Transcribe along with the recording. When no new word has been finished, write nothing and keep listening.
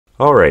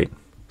Alright,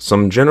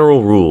 some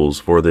general rules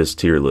for this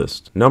tier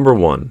list. Number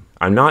 1.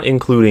 I'm not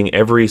including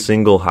every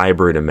single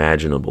hybrid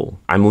imaginable.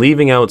 I'm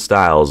leaving out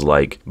styles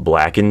like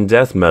blackened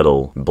death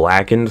metal,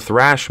 blackened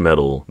thrash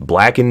metal,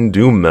 blackened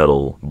doom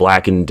metal,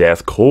 blackened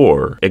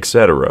deathcore,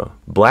 etc.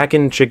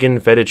 Blackened chicken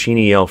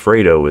fettuccine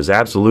alfredo is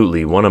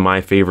absolutely one of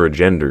my favorite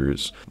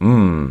genders.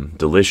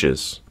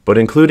 Delicious. But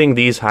including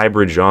these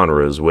hybrid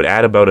genres would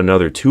add about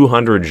another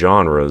 200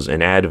 genres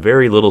and add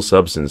very little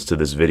substance to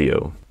this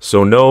video.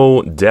 So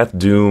no death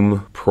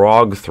doom,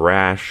 prog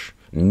thrash,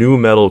 new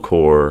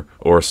metalcore,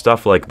 or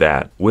stuff like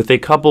that, with a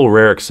couple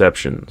rare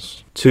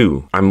exceptions.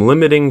 2. I'm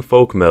limiting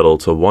folk metal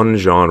to one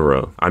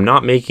genre. I'm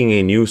not making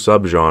a new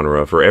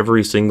subgenre for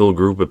every single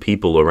group of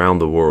people around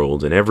the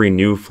world and every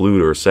new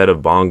flute or set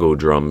of bongo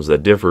drums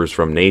that differs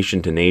from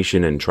nation to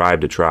nation and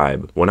tribe to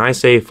tribe. When I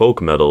say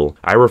folk metal,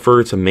 I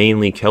refer to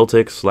mainly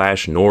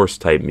Celtic/Norse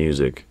type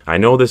music. I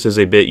know this is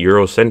a bit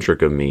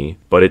Eurocentric of me,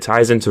 but it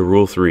ties into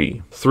rule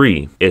 3.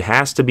 3. It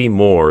has to be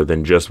more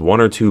than just one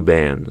or two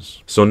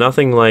bands. So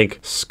nothing like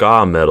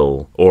ska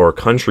metal or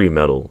country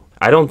metal.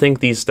 I don't think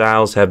these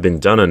styles have been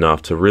done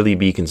enough to really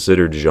be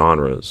considered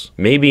genres.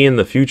 Maybe in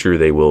the future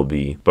they will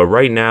be, but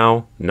right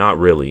now, not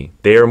really.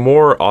 They are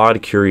more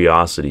odd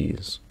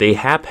curiosities. They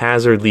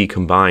haphazardly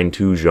combine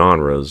two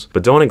genres,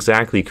 but don't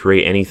exactly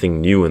create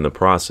anything new in the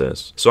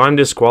process. So I'm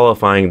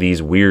disqualifying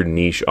these weird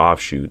niche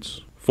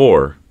offshoots.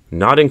 4.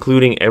 Not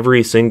including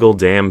every single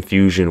damn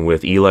fusion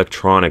with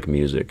electronic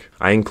music.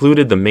 I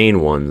included the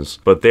main ones,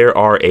 but there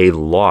are a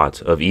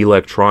lot of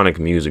electronic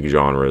music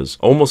genres,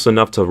 almost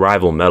enough to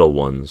rival metal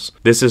ones.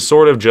 This is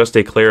sort of just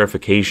a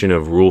clarification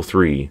of Rule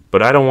 3,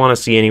 but I don't want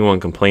to see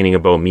anyone complaining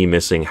about me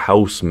missing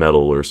house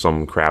metal or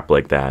some crap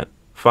like that.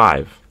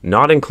 5.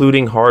 Not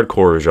including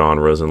hardcore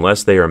genres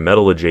unless they are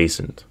metal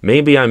adjacent.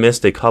 Maybe I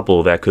missed a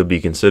couple that could be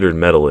considered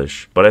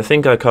metalish, but I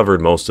think I covered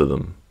most of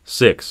them.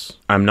 6.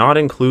 I'm not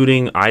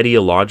including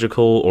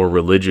ideological or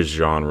religious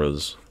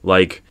genres,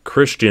 like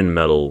Christian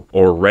metal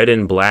or red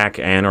and black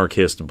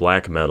anarchist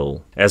black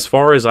metal. As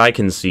far as I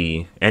can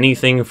see,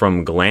 anything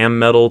from glam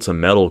metal to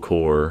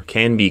metalcore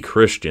can be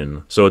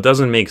Christian, so it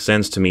doesn't make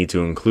sense to me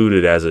to include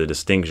it as a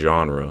distinct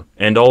genre.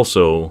 And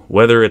also,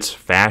 whether it's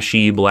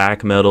fashy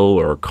black metal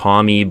or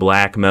commie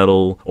black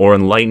metal or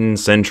enlightened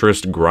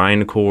centrist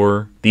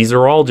grindcore, these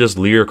are all just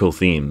lyrical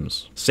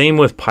themes. Same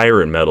with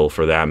pirate metal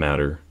for that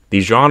matter. The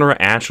genre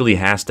actually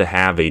has to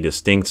have a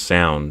distinct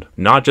sound,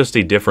 not just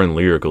a different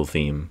lyrical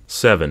theme.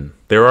 7.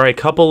 There are a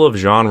couple of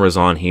genres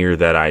on here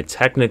that I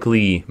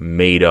technically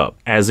made up,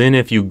 as in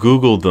if you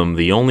Googled them,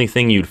 the only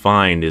thing you'd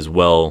find is,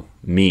 well,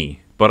 me.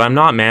 But I'm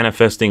not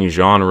manifesting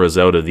genres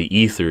out of the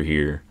ether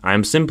here.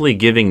 I'm simply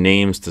giving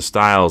names to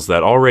styles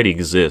that already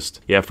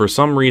exist, yet for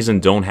some reason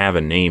don't have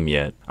a name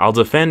yet. I'll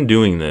defend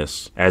doing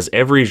this, as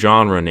every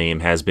genre name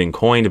has been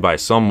coined by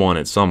someone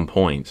at some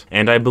point,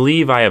 and I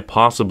believe I have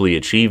possibly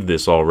achieved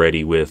this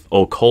already with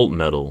occult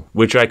metal,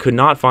 which I could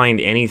not find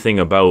anything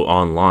about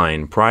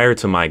online prior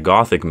to my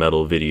gothic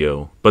metal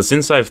video. But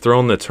since I've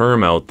thrown the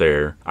term out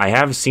there, I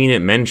have seen it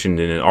mentioned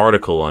in an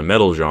article on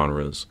metal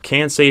genres.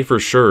 Can't say for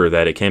sure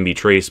that it can be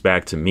traced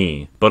back to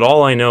me, but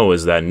all I know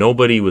is that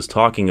nobody was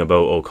talking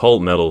about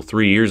occult metal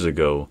 3 years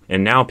ago,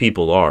 and now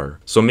people are.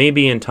 So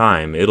maybe in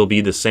time, it'll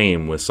be the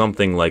same with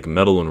something like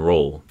metal and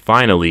roll.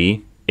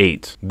 Finally,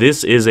 8.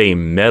 This is a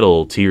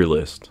metal tier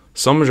list.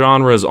 Some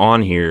genres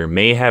on here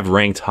may have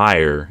ranked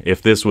higher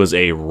if this was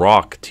a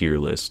rock tier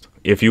list.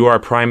 If you are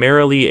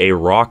primarily a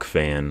rock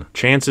fan,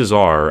 chances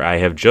are I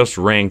have just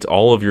ranked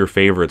all of your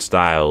favorite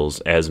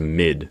styles as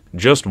mid.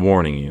 Just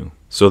warning you.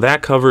 So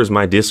that covers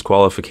my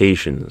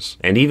disqualifications,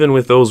 and even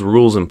with those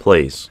rules in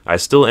place, I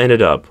still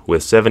ended up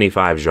with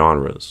 75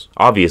 genres.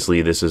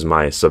 Obviously, this is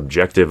my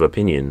subjective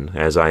opinion,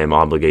 as I am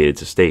obligated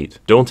to state.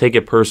 Don't take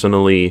it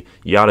personally,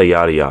 yada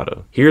yada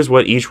yada. Here's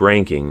what each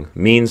ranking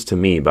means to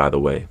me, by the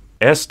way.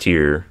 S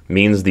tier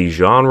means the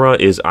genre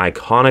is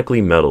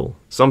iconically metal,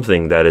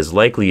 something that is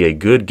likely a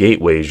good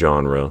gateway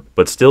genre,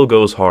 but still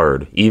goes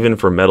hard, even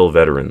for metal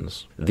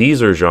veterans.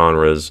 These are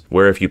genres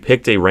where if you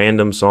picked a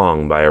random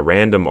song by a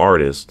random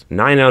artist,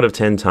 9 out of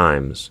 10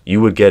 times,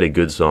 you would get a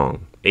good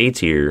song. A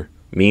tier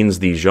means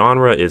the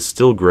genre is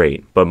still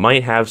great, but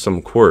might have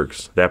some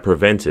quirks that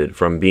prevent it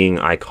from being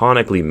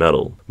iconically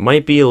metal.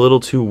 Might be a little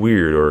too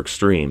weird or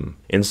extreme.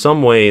 In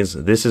some ways,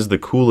 this is the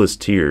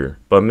coolest tier,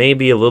 but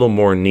maybe a little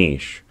more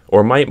niche,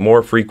 or might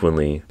more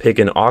frequently pick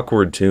an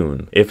awkward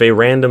tune if a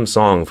random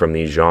song from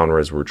these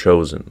genres were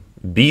chosen.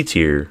 B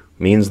tier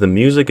means the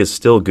music is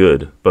still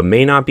good, but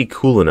may not be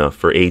cool enough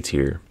for A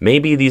tier.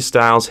 Maybe these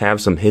styles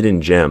have some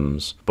hidden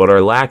gems, but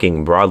are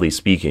lacking broadly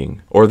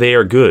speaking, or they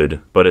are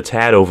good, but a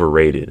tad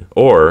overrated,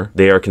 or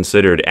they are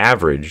considered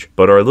average,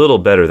 but are a little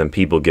better than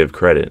people give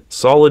credit.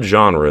 Solid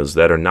genres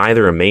that are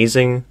neither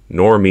amazing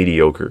nor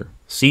mediocre.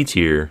 C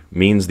tier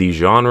means the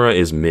genre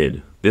is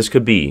mid. This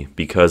could be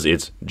because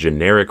it's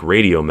generic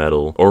radio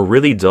metal or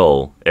really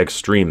dull,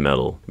 extreme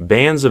metal.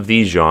 Bands of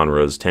these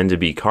genres tend to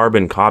be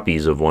carbon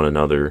copies of one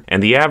another,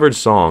 and the average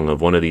song of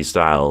one of these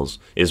styles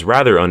is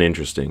rather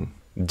uninteresting.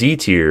 D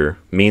tier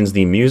means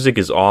the music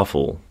is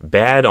awful,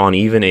 bad on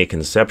even a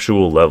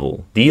conceptual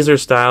level. These are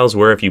styles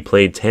where if you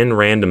played 10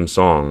 random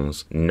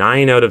songs,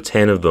 9 out of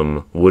 10 of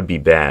them would be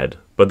bad.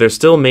 But there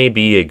still may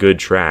be a good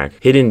track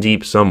hidden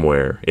deep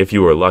somewhere, if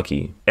you are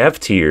lucky. F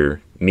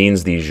tier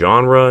means the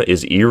genre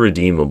is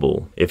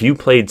irredeemable. If you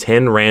played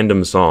 10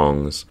 random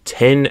songs,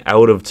 10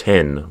 out of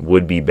 10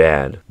 would be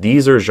bad.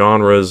 These are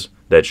genres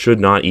that should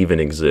not even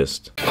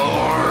exist.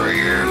 Are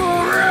you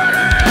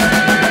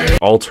ready?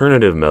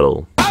 Alternative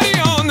metal.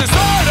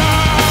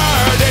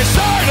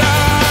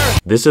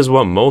 This is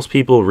what most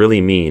people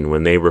really mean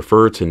when they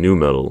refer to nu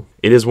metal.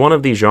 It is one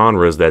of the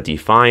genres that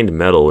defined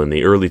metal in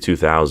the early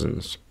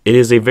 2000s. It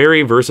is a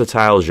very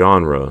versatile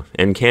genre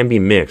and can be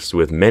mixed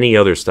with many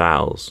other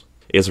styles.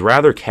 It's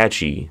rather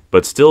catchy,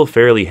 but still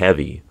fairly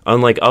heavy,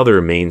 unlike other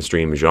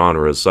mainstream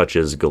genres such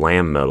as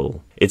glam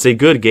metal. It's a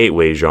good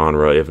gateway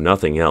genre if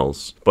nothing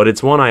else, but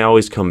it's one I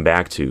always come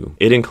back to.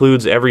 It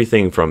includes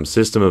everything from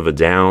System of a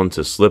Down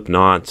to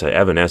Slipknot to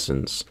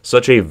Evanescence.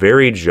 Such a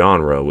varied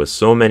genre with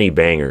so many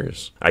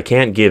bangers. I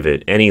can't give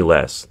it any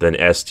less than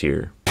S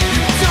tier.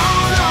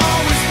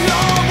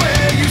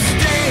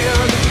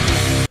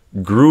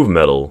 Groove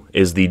metal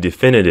is the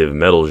definitive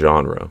metal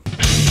genre.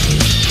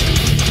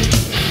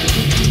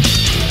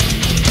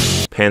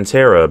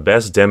 Pantera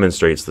best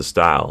demonstrates the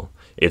style.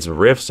 It's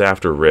riffs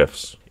after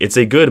riffs. It's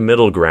a good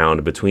middle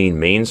ground between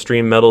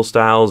mainstream metal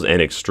styles and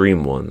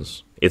extreme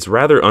ones. It's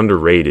rather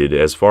underrated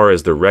as far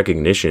as the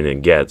recognition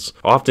it gets,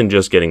 often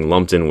just getting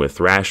lumped in with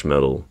thrash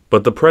metal.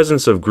 But the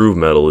presence of groove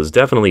metal is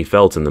definitely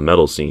felt in the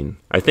metal scene.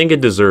 I think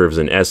it deserves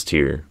an S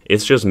tier.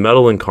 It's just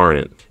metal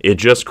incarnate. It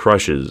just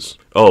crushes.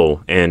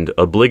 Oh, and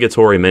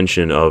obligatory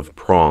mention of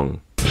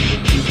prong.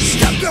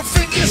 Step your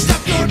fingers,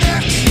 step your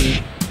neck.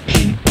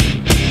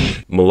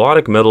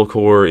 Melodic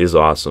metalcore is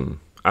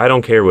awesome. I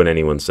don't care what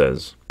anyone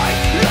says.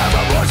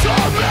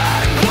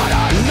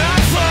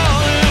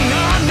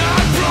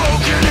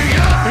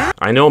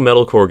 I know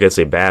metalcore gets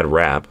a bad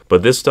rap,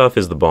 but this stuff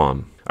is the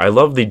bomb. I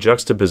love the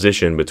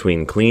juxtaposition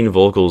between clean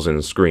vocals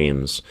and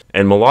screams,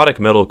 and melodic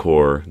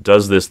metalcore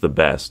does this the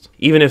best,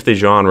 even if the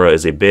genre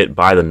is a bit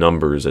by the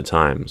numbers at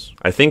times.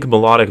 I think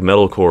melodic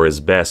metalcore is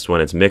best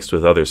when it's mixed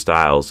with other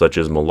styles such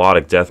as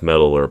melodic death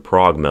metal or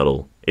prog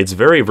metal. It's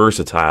very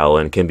versatile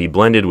and can be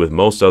blended with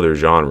most other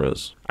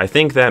genres. I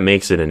think that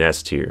makes it an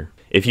S tier.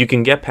 If you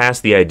can get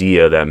past the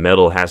idea that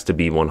metal has to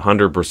be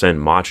 100%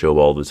 macho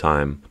all the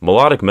time,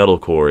 melodic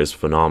metalcore is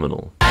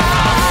phenomenal.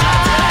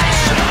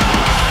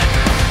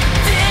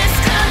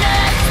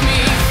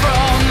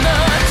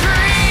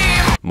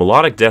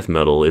 Melodic death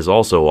metal is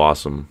also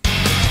awesome.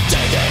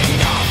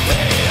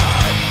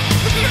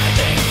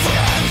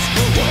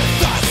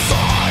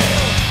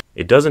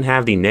 It doesn't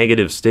have the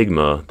negative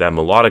stigma that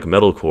melodic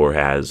metalcore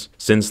has,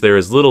 since there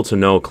is little to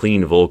no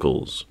clean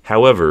vocals.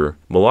 However,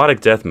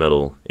 melodic death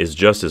metal is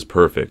just as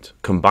perfect,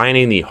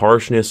 combining the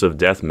harshness of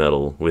death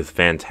metal with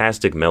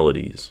fantastic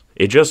melodies.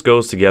 It just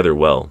goes together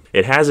well.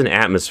 It has an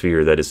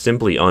atmosphere that is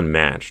simply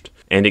unmatched,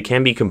 and it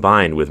can be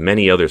combined with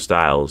many other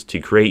styles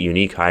to create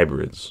unique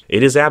hybrids.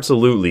 It is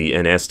absolutely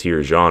an S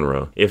tier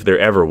genre, if there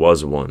ever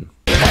was one.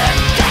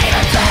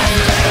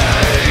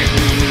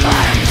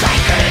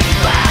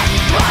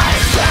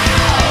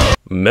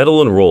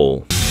 Metal and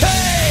roll.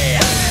 Hey,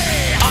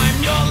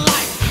 I'm your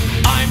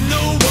life. I'm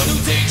the one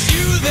who takes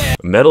you there.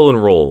 Metal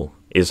and roll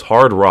is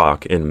hard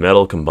rock and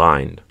metal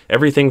combined.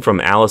 Everything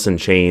from Alice in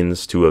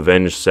Chains to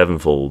Avenged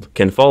Sevenfold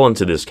can fall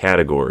into this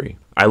category.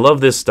 I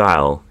love this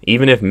style,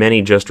 even if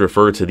many just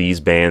refer to these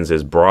bands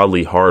as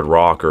broadly hard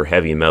rock or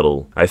heavy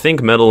metal. I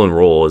think metal and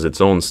roll is its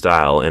own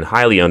style and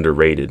highly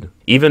underrated.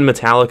 Even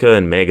Metallica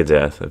and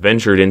Megadeth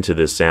ventured into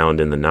this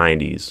sound in the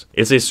 90s.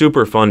 It's a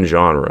super fun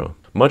genre.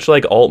 Much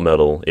like alt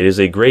metal, it is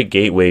a great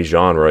gateway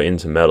genre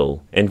into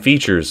metal, and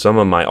features some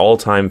of my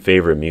all-time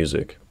favorite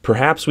music.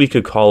 Perhaps we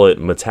could call it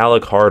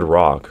metallic hard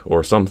rock,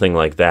 or something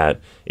like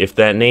that, if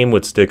that name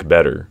would stick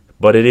better.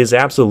 But it is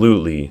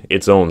absolutely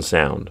its own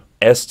sound.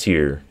 S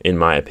tier, in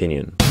my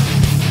opinion.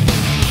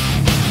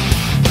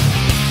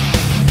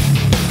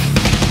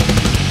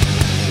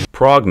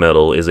 Prog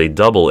metal is a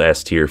double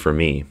S tier for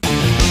me.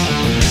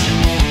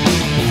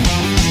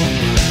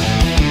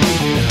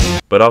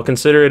 But I'll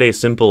consider it a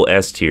simple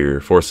S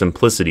tier for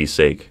simplicity's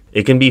sake.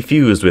 It can be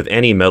fused with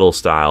any metal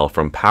style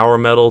from power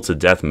metal to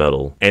death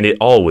metal, and it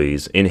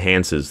always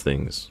enhances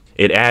things.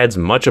 It adds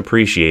much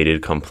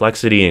appreciated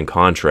complexity and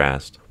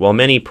contrast. While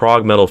many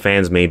prog metal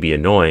fans may be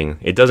annoying,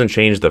 it doesn't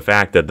change the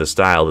fact that the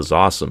style is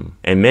awesome.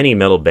 And many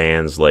metal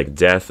bands like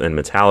Death and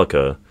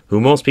Metallica, who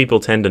most people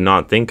tend to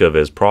not think of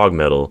as prog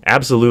metal,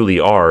 absolutely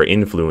are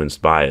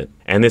influenced by it.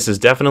 And this is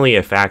definitely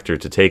a factor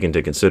to take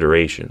into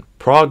consideration.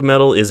 Prog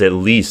metal is at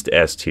least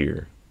S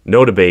tier.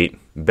 No debate,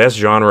 best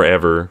genre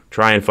ever,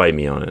 try and fight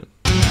me on it.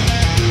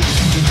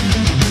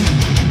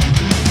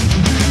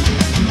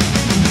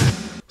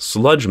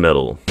 Sludge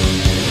metal.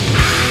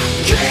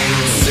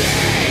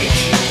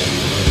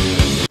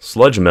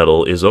 Sludge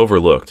metal is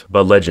overlooked,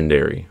 but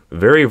legendary.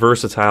 Very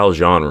versatile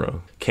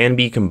genre. can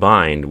be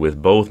combined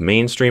with both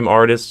mainstream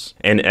artists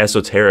and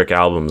esoteric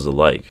albums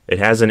alike. It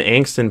has an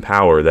angst and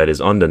power that is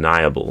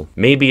undeniable.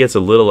 Maybe it's a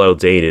little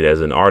outdated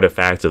as an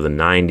artifact of the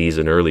 90s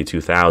and early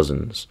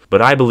 2000s,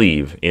 but I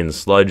believe in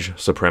sludge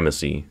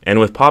supremacy. And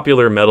with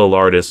popular metal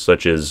artists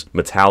such as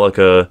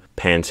Metallica,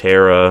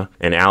 Pantera,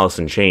 and Alice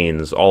in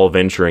Chains all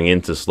venturing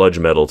into sludge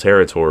metal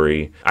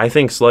territory, I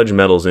think sludge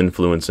metal's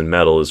influence in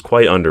metal is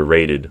quite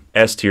underrated.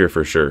 S tier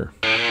for sure.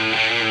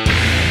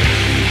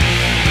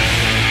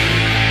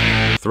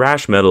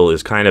 Thrash metal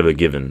is kind of a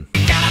given.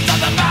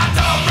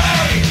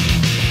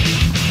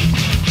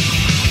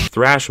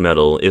 Thrash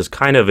metal is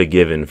kind of a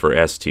given for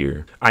S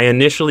tier. I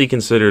initially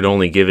considered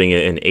only giving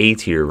it an A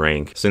tier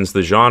rank since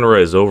the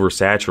genre is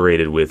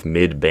oversaturated with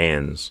mid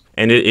bands,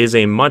 and it is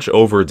a much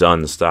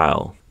overdone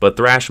style. But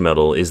thrash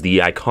metal is the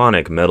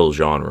iconic metal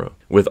genre.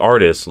 With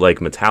artists like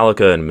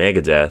Metallica and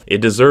Megadeth,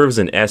 it deserves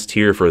an S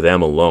tier for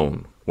them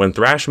alone. When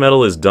thrash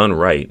metal is done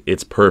right,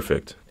 it's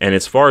perfect, and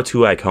it's far too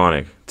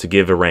iconic to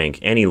give a rank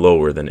any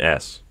lower than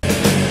S.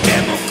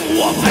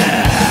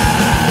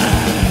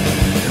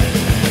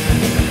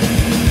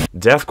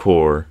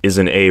 Deathcore is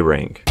an A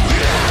rank.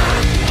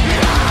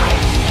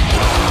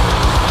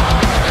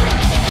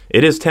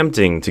 It is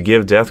tempting to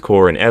give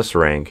deathcore an S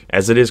rank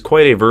as it is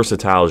quite a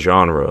versatile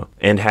genre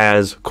and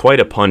has quite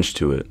a punch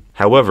to it.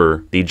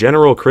 However, the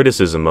general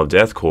criticism of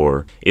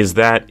deathcore is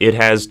that it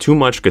has too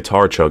much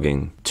guitar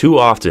chugging, too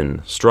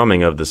often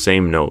strumming of the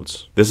same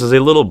notes. This is a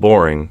little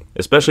boring,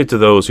 especially to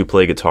those who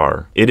play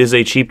guitar. It is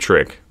a cheap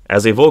trick.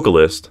 As a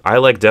vocalist, I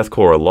like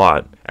deathcore a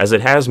lot, as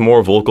it has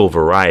more vocal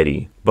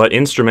variety, but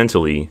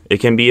instrumentally, it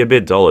can be a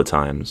bit dull at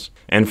times,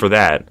 and for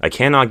that, I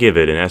cannot give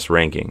it an S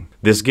ranking.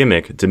 This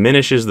gimmick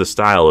diminishes the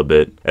style a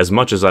bit, as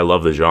much as I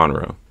love the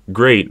genre.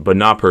 Great, but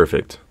not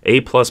perfect.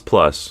 A++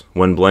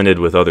 when blended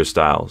with other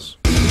styles.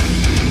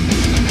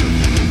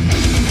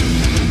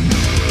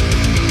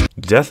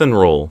 Death and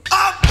Roll.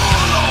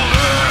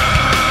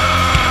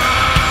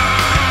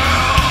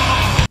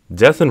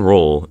 Death and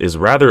Roll is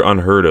rather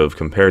unheard of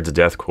compared to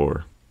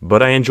deathcore,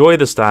 but I enjoy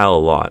the style a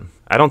lot.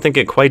 I don't think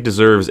it quite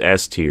deserves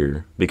S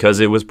tier, because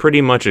it was pretty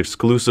much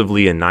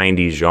exclusively a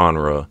 90s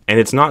genre, and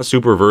it's not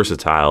super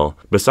versatile,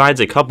 besides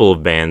a couple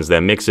of bands that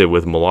mix it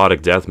with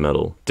melodic death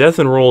metal. Death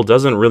and Roll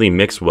doesn't really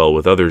mix well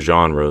with other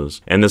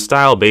genres, and the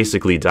style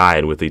basically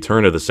died with the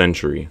turn of the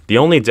century. The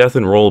only Death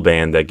and Roll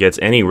band that gets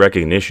any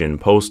recognition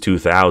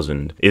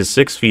post-2000 is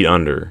 6 Feet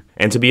Under,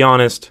 and to be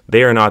honest,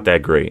 they are not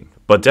that great.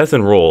 But Death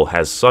and Roll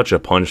has such a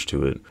punch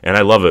to it, and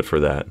I love it for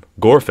that.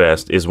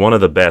 Gorefest is one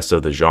of the best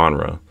of the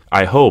genre.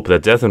 I hope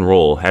that Death and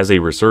Roll has a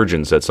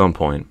resurgence at some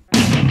point.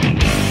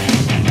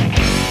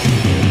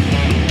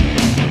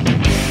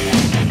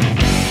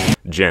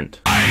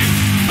 Gent.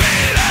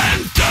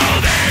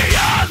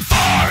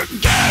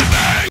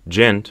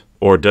 Gent,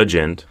 or Da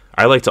Gent.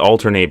 I like to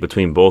alternate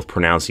between both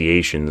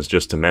pronunciations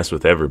just to mess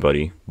with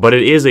everybody. But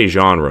it is a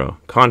genre,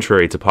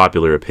 contrary to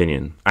popular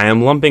opinion. I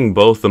am lumping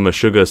both the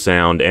Meshuggah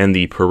sound and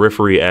the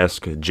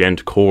periphery-esque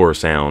gent-core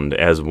sound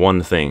as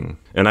one thing,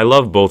 and I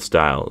love both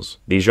styles.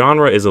 The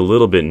genre is a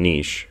little bit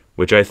niche,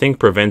 which I think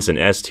prevents an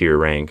S tier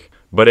rank,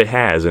 but it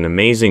has an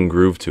amazing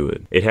groove to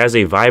it. It has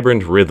a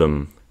vibrant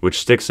rhythm, which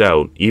sticks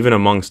out even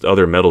amongst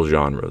other metal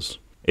genres.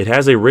 It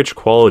has a rich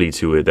quality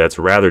to it that's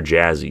rather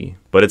jazzy,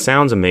 but it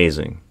sounds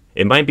amazing.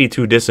 It might be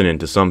too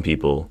dissonant to some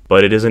people,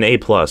 but it is an A+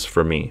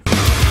 for me.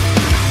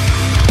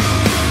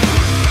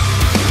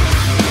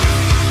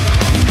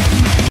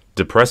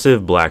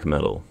 Depressive black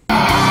metal.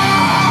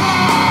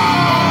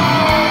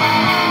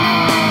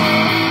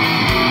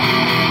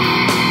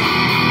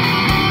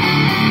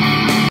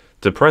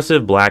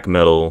 Depressive black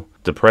metal,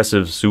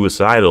 depressive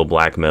suicidal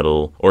black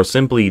metal, or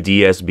simply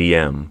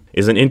DSBM,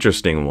 is an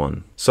interesting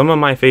one. Some of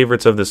my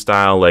favorites of this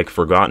style, like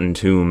Forgotten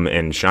Tomb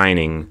and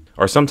Shining,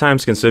 are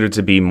sometimes considered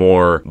to be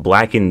more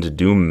blackened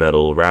doom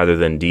metal rather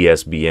than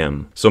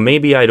DSBM, so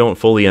maybe I don't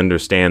fully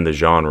understand the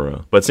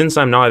genre. But since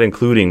I'm not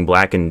including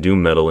blackened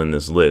doom metal in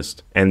this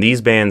list, and these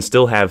bands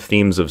still have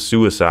themes of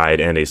suicide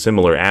and a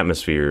similar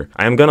atmosphere,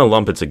 I am gonna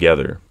lump it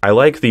together. I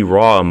like the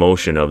raw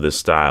emotion of this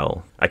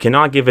style. I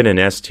cannot give it an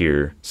S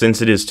tier,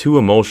 since it is too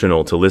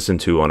emotional to listen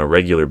to on a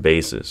regular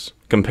basis.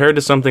 Compared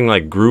to something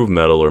like groove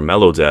metal or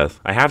melodeath,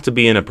 I have to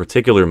be in a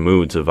particular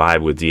mood to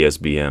vibe with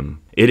DSBM.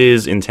 It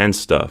is intense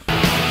stuff.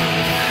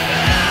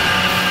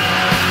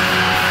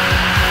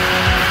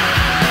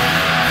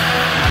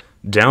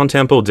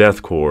 Downtempo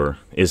deathcore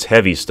is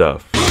heavy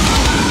stuff.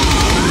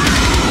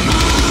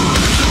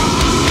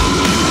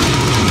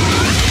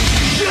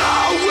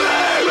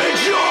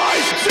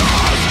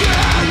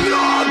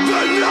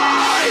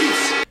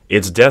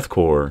 It's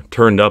deathcore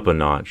turned up a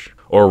notch,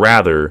 or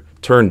rather,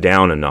 turned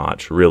down a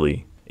notch,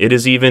 really. It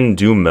is even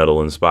doom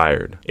metal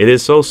inspired. It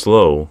is so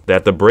slow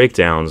that the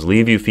breakdowns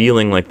leave you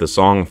feeling like the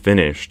song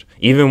finished,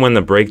 even when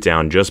the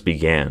breakdown just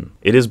began.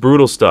 It is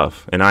brutal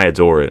stuff, and I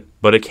adore it,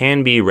 but it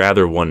can be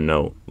rather one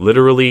note,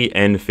 literally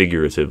and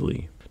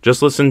figuratively.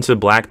 Just listen to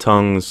Black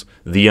Tongue's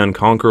The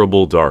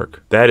Unconquerable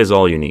Dark. That is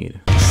all you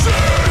need.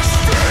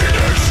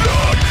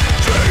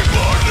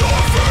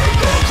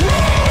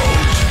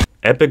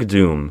 Epic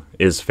Doom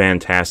is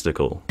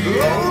fantastical.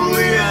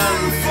 Lonely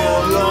and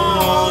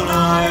forlorn,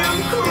 I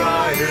am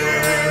crying.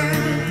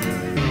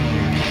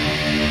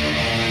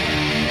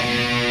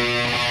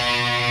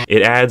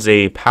 It adds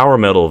a power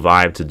metal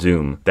vibe to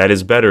Doom that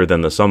is better than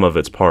the sum of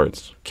its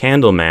parts.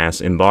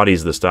 Candlemass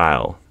embodies the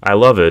style. I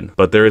love it,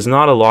 but there is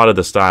not a lot of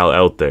the style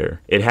out there.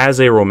 It has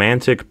a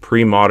romantic,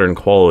 pre-modern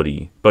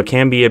quality, but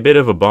can be a bit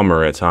of a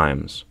bummer at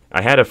times.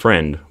 I had a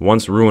friend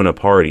once ruin a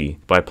party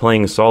by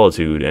playing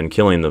Solitude and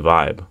killing the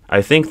vibe.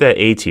 I think that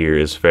A tier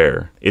is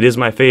fair. It is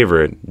my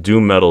favorite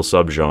Doom metal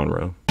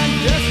subgenre.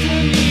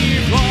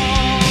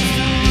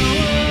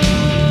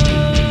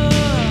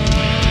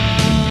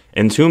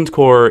 Entombed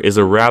Core is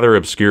a rather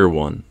obscure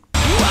one.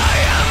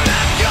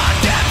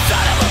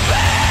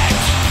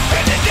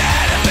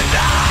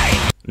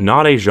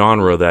 Not a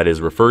genre that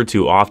is referred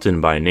to often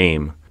by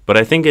name, but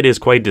I think it is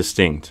quite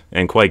distinct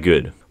and quite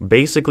good.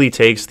 Basically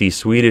takes the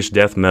Swedish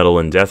death metal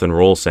and death and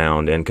roll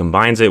sound and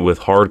combines it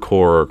with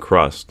hardcore or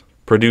crust,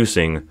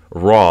 producing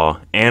raw,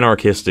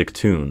 anarchistic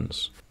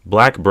tunes.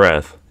 Black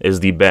Breath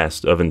is the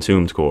best of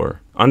Entombed Core.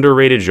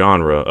 Underrated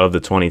genre of the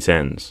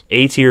 2010s.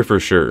 A tier for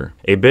sure.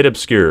 A bit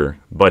obscure,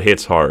 but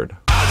hits hard.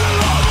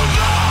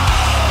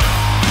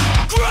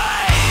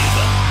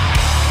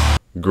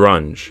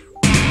 Grunge.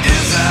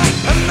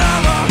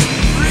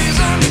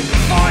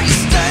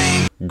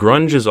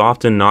 Grunge is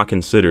often not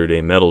considered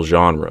a metal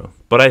genre,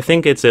 but I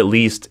think it's at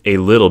least a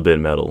little bit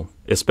metal,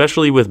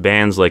 especially with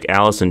bands like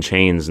Alice in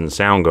Chains and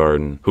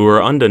Soundgarden, who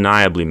are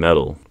undeniably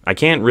metal. I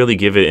can't really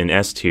give it an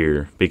S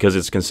tier because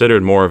it's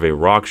considered more of a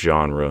rock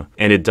genre,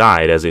 and it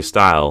died as a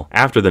style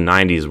after the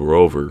 90s were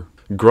over.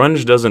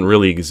 Grunge doesn't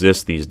really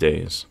exist these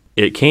days.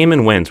 It came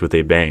and went with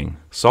a bang.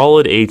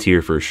 Solid A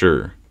tier for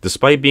sure.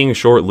 Despite being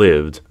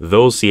short-lived,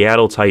 those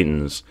Seattle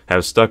Titans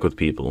have stuck with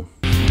people.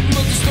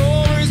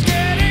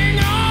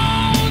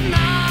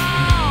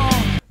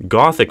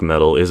 Gothic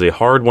metal is a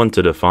hard one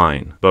to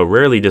define, but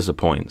rarely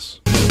disappoints.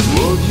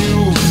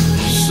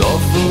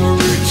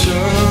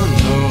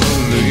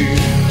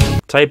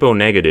 Typo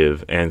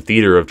Negative and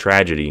Theater of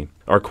Tragedy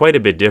are quite a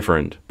bit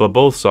different, but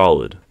both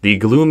solid. The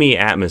gloomy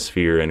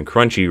atmosphere and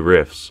crunchy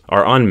riffs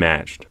are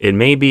unmatched. It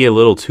may be a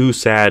little too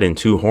sad and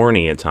too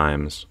horny at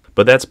times,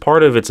 but that's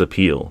part of its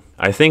appeal.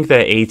 I think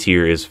that A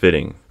tier is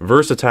fitting.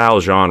 Versatile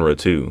genre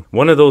too.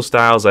 One of those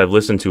styles I've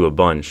listened to a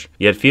bunch,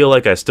 yet feel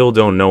like I still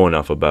don't know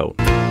enough about.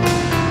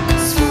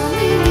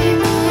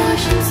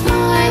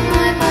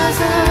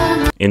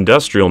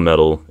 Industrial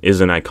metal is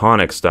an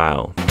iconic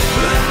style.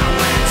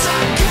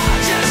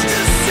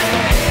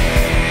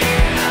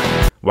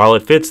 While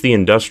it fits the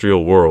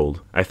industrial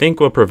world, I think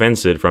what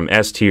prevents it from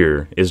S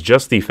tier is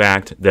just the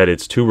fact that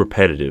it's too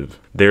repetitive.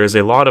 There is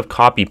a lot of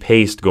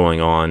copy-paste going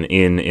on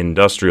in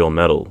industrial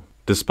metal.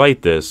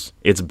 Despite this,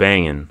 it's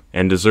bangin'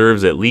 and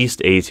deserves at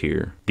least A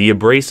tier. The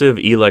abrasive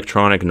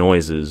electronic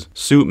noises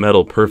suit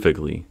metal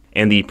perfectly,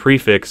 and the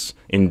prefix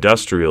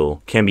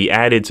industrial can be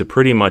added to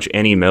pretty much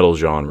any metal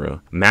genre.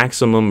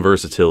 Maximum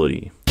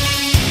versatility.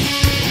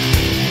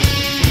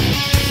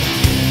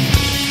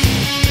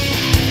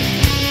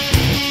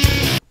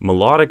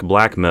 Melodic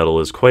black metal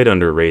is quite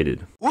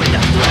underrated.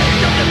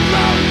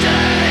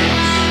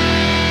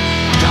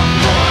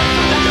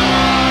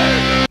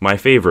 My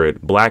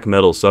favorite black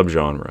metal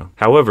subgenre.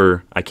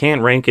 However, I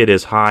can't rank it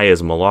as high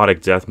as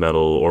melodic death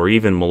metal or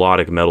even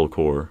melodic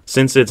metalcore,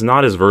 since it's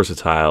not as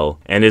versatile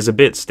and is a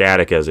bit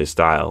static as a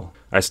style.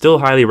 I still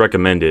highly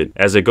recommend it,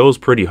 as it goes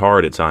pretty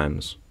hard at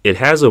times. It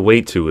has a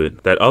weight to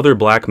it that other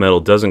black metal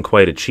doesn't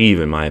quite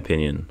achieve in my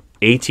opinion.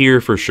 A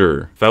tier for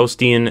sure.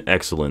 Faustian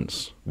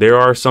excellence. There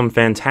are some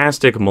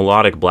fantastic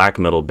melodic black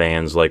metal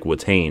bands like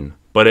Watain,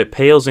 but it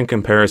pales in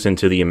comparison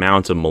to the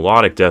amount of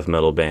melodic death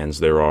metal bands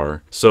there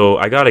are, so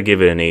I gotta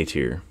give it an A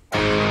tier.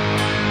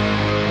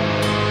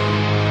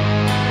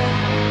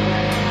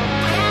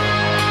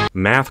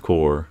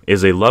 Mathcore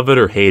is a love it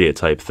or hate it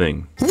type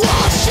thing.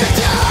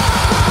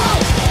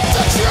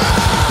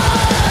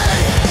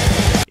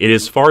 It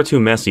is far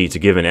too messy to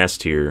give an S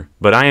tier,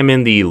 but I am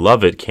in the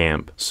love it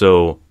camp,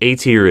 so A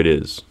tier it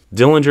is.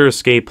 Dillinger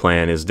Escape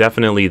Plan is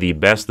definitely the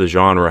best the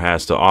genre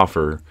has to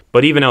offer,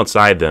 but even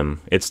outside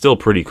them, it's still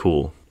pretty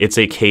cool. It's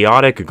a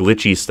chaotic,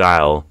 glitchy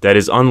style that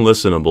is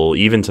unlistenable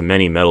even to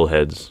many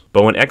metalheads,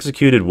 but when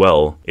executed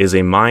well, is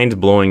a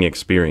mind-blowing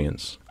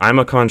experience. I'm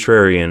a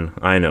contrarian,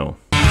 I know.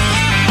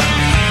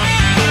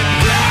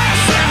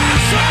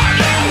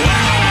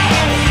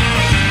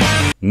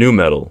 Nu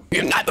metal.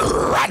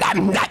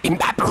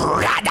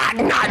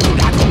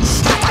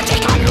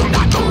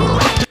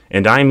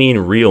 And I mean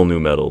real nu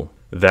metal.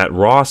 That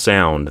raw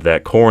sound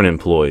that Korn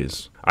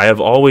employs. I have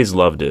always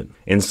loved it.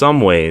 In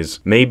some ways,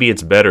 maybe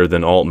it's better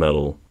than alt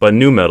metal, but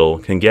nu metal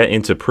can get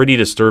into pretty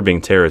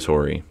disturbing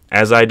territory.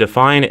 As I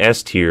define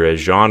S tier as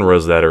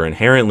genres that are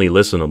inherently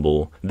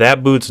listenable,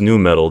 that boots nu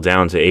metal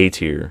down to A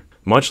tier.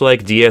 Much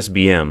like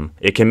DSBM,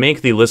 it can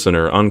make the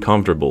listener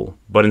uncomfortable,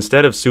 but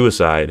instead of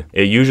suicide,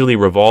 it usually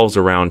revolves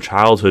around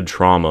childhood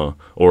trauma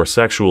or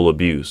sexual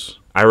abuse.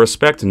 I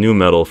respect nu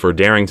metal for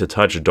daring to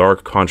touch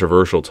dark,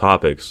 controversial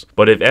topics,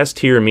 but if S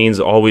tier means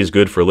always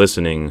good for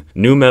listening,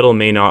 nu metal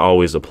may not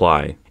always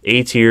apply.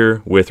 A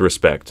tier with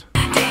respect.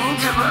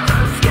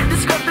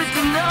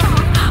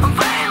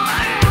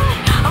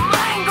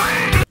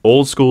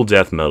 Old school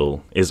death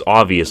metal is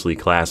obviously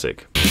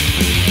classic.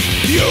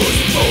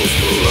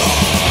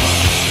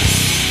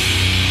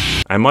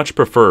 I much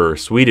prefer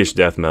Swedish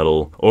death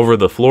metal over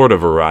the Florida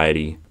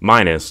variety,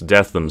 minus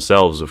death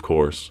themselves of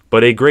course,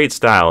 but a great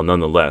style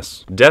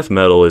nonetheless. Death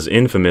metal is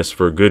infamous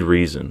for good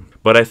reason,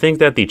 but I think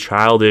that the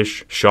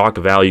childish, shock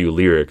value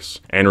lyrics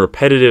and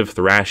repetitive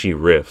thrashy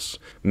riffs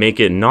make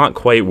it not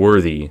quite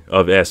worthy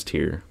of S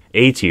tier.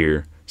 A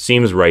tier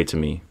seems right to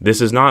me.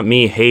 This is not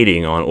me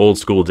hating on old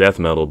school death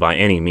metal by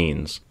any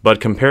means, but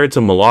compared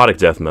to melodic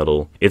death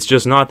metal, it's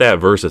just not that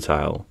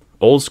versatile.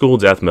 Old school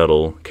death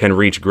metal can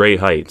reach great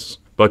heights,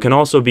 but can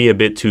also be a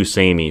bit too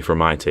samey for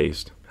my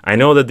taste. I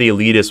know that the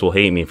elitists will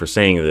hate me for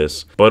saying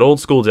this, but old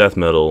school death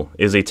metal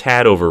is a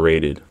tad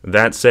overrated.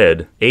 That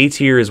said, A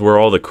tier is where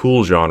all the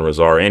cool genres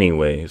are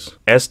anyways.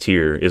 S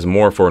tier is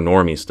more for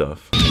normie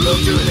stuff.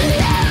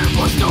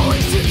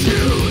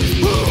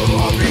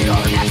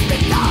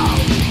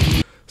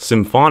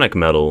 Symphonic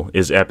metal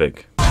is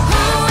epic.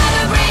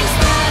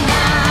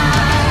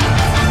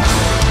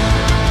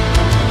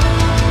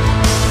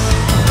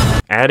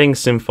 Adding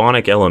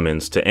symphonic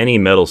elements to any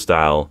metal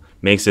style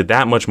makes it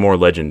that much more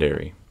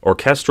legendary.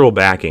 Orchestral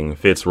backing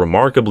fits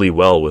remarkably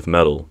well with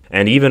metal,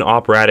 and even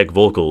operatic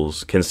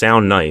vocals can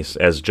sound nice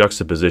as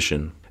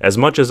juxtaposition. As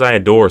much as I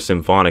adore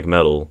symphonic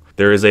metal,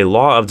 there is a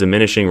law of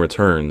diminishing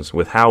returns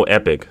with how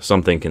epic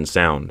something can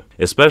sound.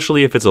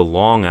 Especially if it's a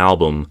long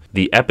album,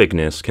 the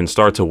epicness can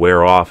start to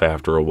wear off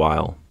after a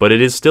while. But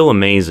it is still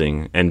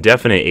amazing and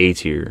definite A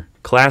tier.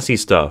 Classy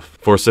stuff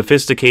for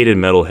sophisticated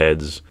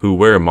metalheads who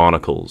wear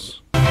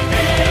monocles.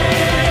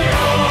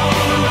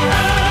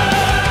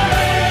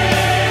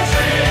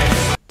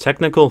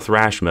 Technical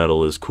thrash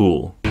metal is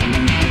cool.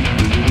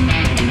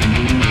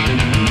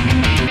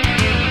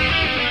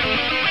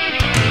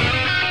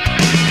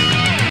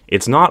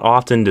 It's not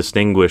often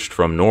distinguished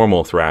from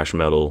normal thrash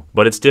metal,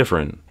 but it's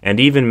different, and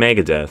even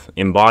Megadeth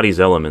embodies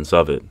elements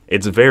of it.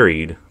 It's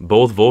varied,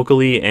 both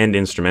vocally and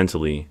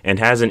instrumentally, and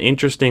has an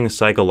interesting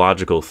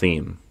psychological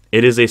theme.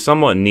 It is a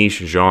somewhat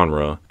niche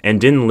genre,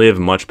 and didn't live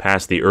much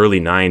past the early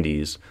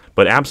 90s,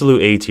 but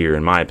absolute A tier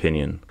in my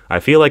opinion. I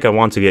feel like I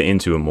want to get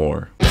into it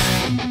more.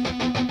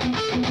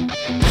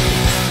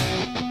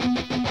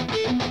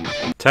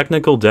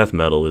 Technical death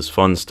metal is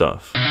fun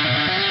stuff.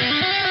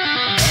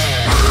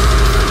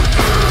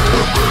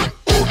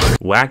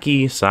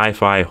 Wacky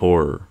sci-fi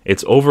horror.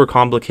 Its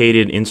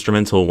overcomplicated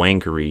instrumental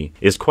wankery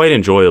is quite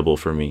enjoyable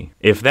for me.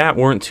 If that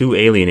weren't too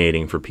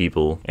alienating for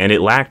people, and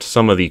it lacked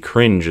some of the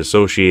cringe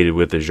associated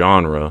with the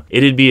genre,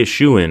 it'd be a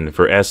shoo-in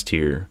for S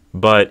tier.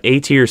 But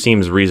A tier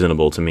seems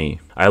reasonable to me.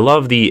 I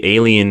love the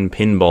alien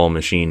pinball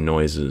machine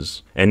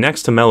noises, and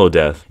next to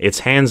Melodeath, it's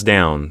hands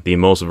down the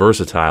most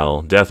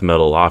versatile death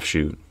metal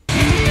offshoot.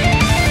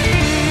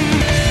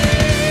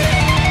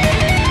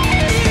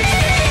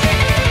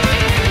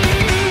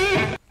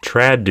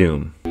 Trad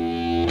Doom.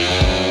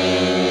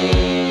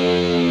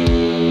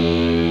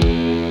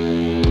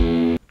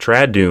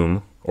 Trad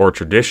Doom, or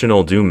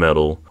traditional doom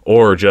metal,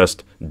 or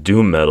just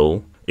doom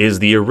metal, is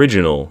the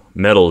original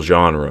metal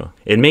genre.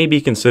 It may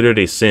be considered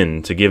a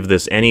sin to give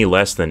this any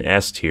less than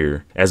S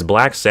tier, as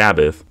Black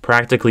Sabbath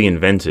practically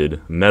invented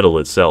metal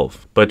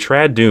itself. But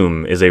Trad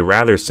Doom is a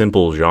rather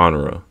simple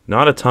genre.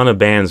 Not a ton of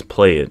bands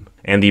play it,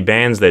 and the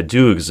bands that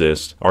do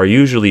exist are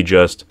usually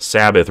just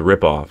Sabbath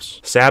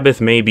ripoffs. Sabbath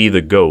may be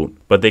the GOAT,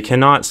 but they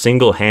cannot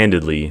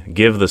single-handedly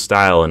give the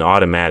style an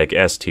automatic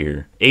S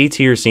tier. A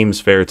tier seems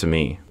fair to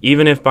me.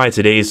 Even if by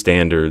today's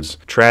standards,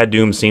 Trad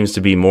Doom seems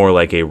to be more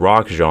like a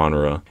rock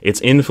genre,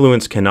 its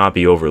influence cannot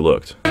be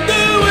overlooked.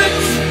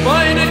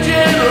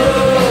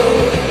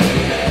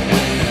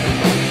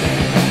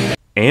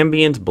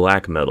 Ambient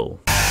black metal.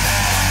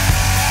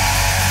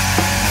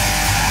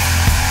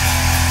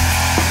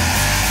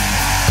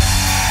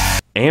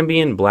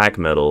 Ambient black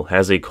metal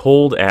has a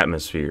cold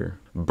atmosphere.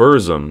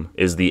 Burzum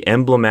is the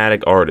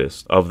emblematic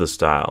artist of the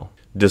style.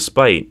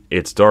 Despite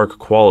its dark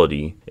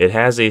quality, it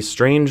has a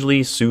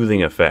strangely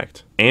soothing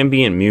effect.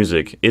 Ambient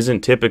music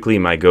isn't typically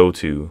my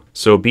go-to,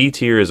 so B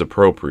tier is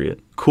appropriate.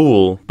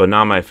 Cool, but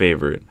not my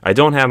favorite. I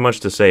don't have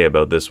much to say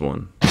about this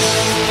one.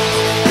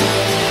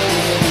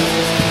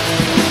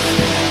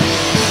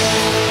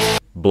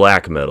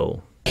 Black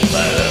metal.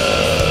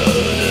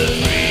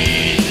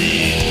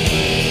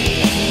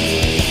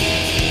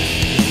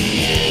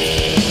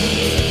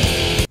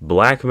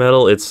 Black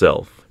metal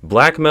itself.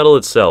 Black metal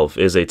itself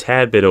is a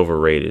tad bit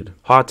overrated.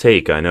 Hot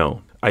take, I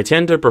know. I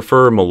tend to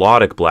prefer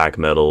melodic black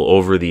metal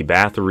over the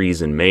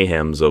Bathories and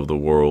Mayhems of the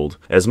world,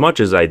 as much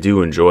as I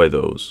do enjoy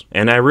those.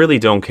 And I really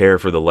don't care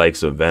for the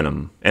likes of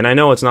Venom. And I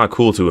know it's not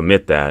cool to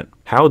admit that.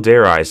 How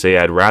dare I say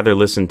I'd rather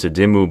listen to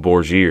Dimmu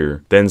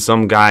Borgir than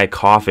some guy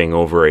coughing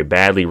over a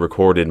badly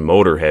recorded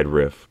Motorhead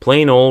riff.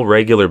 Plain old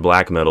regular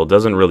black metal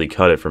doesn't really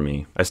cut it for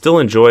me. I still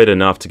enjoy it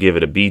enough to give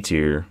it a B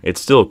tier.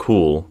 It's still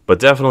cool, but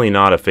definitely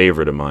not a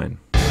favorite of mine.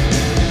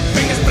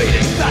 Fingers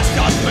bleeding, fast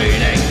God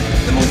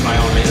bleeding. The moon's my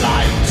only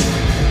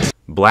light.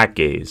 Black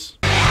gaze.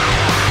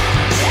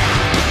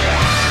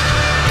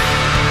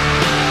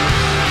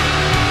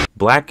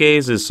 Black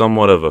gaze is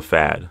somewhat of a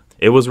fad.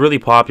 It was really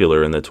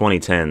popular in the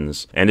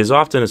 2010s and is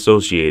often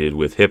associated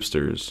with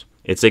hipsters.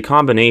 It's a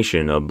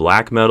combination of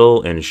black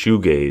metal and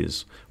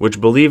shoegaze,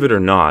 which, believe it or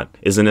not,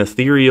 is an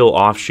ethereal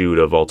offshoot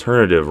of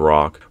alternative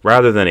rock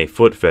rather than a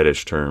foot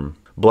fetish term.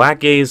 Black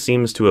gaze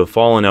seems to have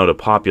fallen out of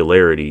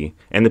popularity,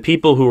 and the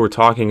people who were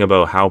talking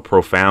about how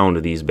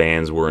profound these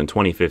bands were in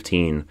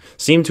 2015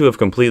 seem to have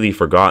completely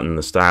forgotten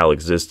the style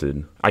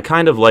existed. I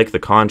kind of like the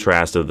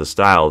contrast of the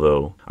style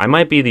though. I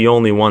might be the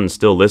only one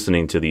still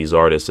listening to these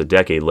artists a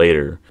decade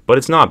later, but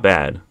it's not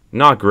bad.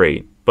 Not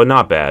great, but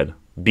not bad.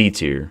 B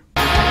tier.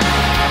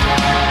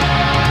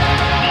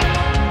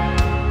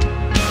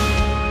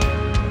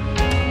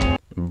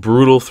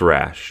 Brutal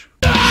thrash.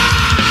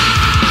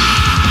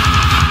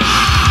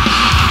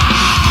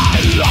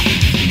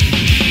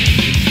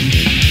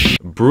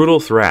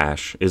 Brutal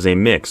thrash is a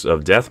mix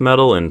of death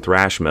metal and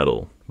thrash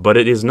metal, but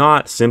it is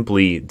not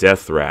simply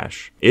death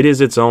thrash. It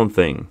is its own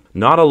thing.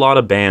 Not a lot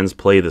of bands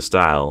play the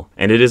style,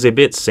 and it is a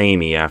bit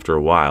samey after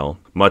a while,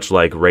 much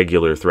like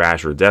regular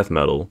thrash or death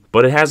metal,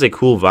 but it has a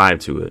cool vibe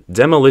to it.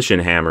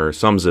 Demolition Hammer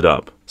sums it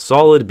up.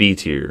 Solid B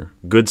tier.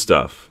 Good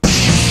stuff.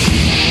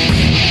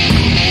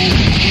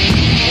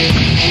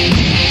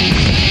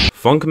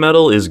 Funk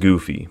metal is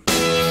goofy.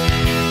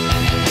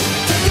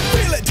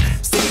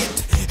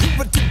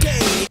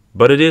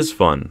 But it is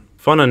fun.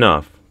 Fun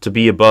enough to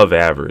be above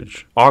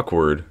average.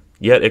 Awkward,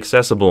 yet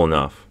accessible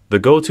enough. The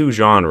go-to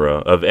genre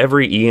of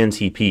every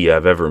ENTP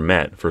I've ever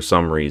met for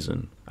some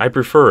reason. I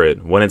prefer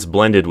it when it's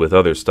blended with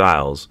other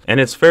styles, and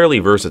it's fairly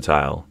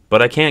versatile,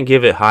 but I can't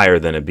give it higher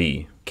than a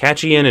B.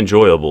 Catchy and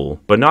enjoyable,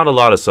 but not a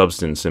lot of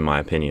substance in my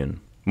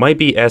opinion. Might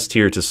be S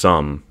tier to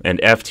some, and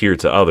F tier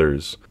to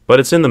others, but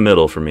it's in the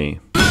middle for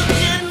me.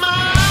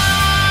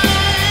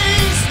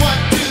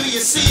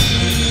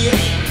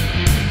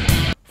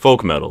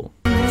 Folk metal.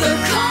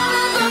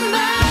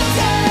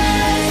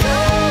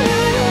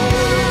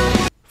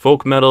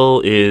 Folk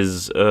metal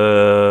is,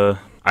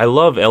 I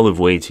love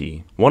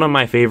Eluveitie, one of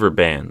my favorite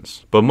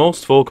bands, but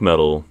most folk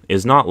metal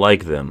is not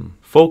like them.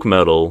 Folk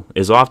metal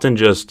is often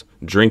just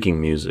drinking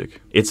music.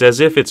 It's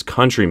as if it's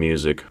country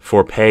music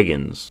for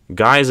pagans.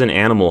 Guys in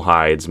animal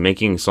hides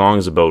making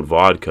songs about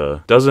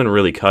vodka doesn't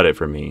really cut it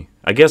for me.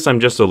 I guess I'm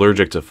just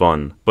allergic to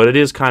fun, but it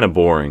is kind of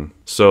boring.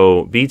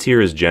 So B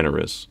tier is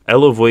generous.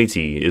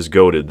 Eluveitie is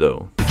goated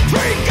though.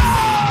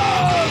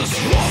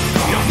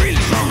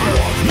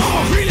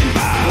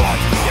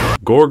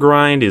 Gore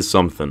grind is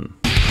something.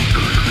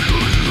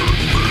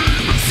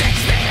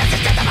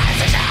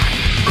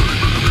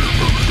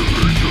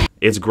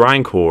 It's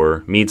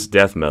grindcore meets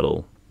death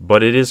metal,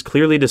 but it is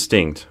clearly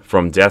distinct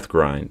from death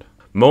grind,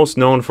 most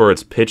known for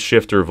its pitch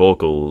shifter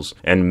vocals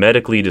and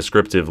medically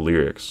descriptive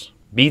lyrics.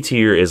 B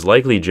tier is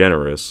likely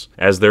generous,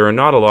 as there are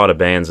not a lot of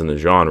bands in the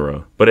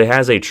genre, but it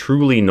has a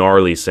truly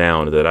gnarly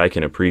sound that I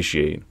can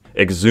appreciate.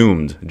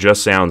 Exhumed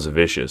just sounds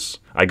vicious.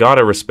 I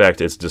gotta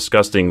respect its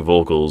disgusting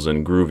vocals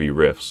and groovy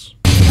riffs.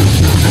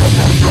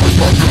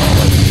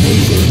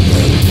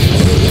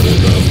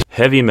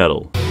 Heavy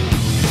metal.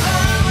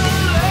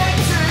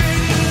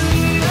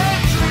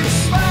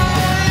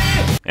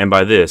 And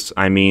by this,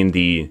 I mean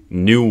the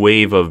new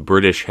wave of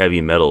British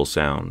heavy metal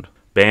sound.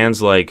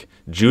 Bands like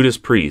Judas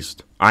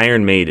Priest,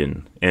 Iron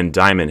Maiden, and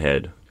Diamond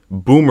Head.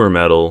 Boomer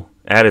metal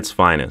at its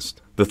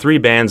finest. The three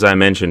bands I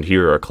mentioned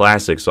here are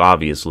classics,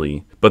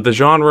 obviously, but the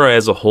genre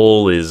as a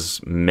whole is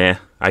meh.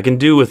 I can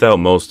do without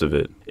most of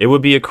it. It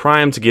would be a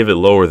crime to give it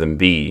lower than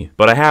B,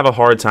 but I have a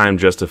hard time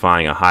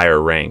justifying a higher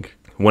rank.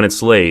 When it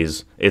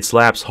slays, it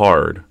slaps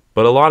hard,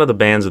 but a lot of the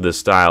bands of this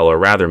style are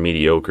rather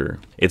mediocre.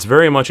 It's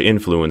very much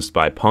influenced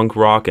by punk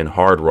rock and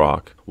hard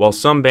rock. While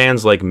some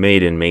bands like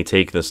Maiden may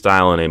take the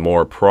style in a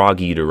more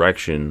proggy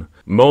direction,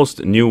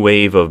 most new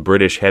wave of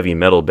British heavy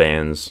metal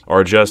bands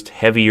are just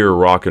heavier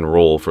rock and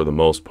roll for the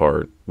most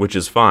part, which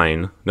is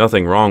fine,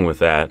 nothing wrong with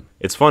that.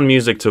 It's fun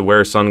music to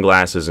wear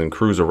sunglasses and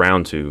cruise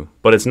around to,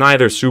 but it's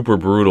neither super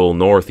brutal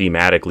nor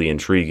thematically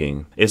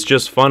intriguing. It's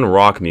just fun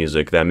rock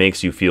music that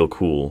makes you feel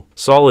cool.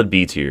 Solid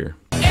B tier.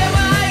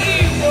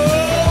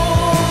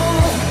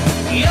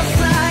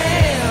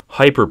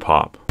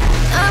 Hyperpop.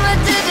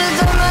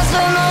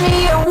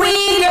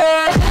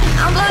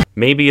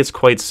 Maybe it's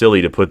quite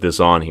silly to put this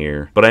on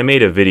here, but I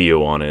made a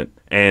video on it,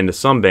 and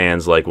some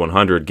bands like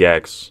 100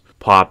 gecs,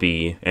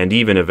 Poppy, and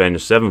even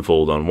Avenged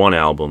Sevenfold on one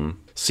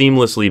album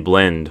seamlessly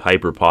blend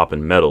hyperpop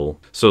and metal,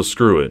 so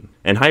screw it.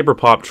 And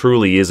hyperpop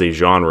truly is a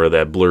genre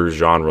that blurs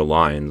genre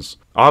lines.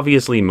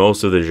 Obviously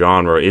most of the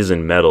genre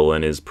isn't metal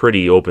and is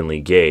pretty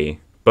openly gay,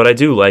 but I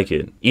do like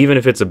it, even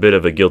if it's a bit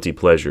of a guilty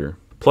pleasure.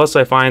 Plus,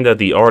 I find that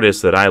the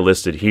artists that I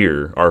listed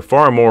here are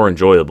far more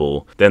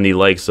enjoyable than the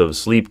likes of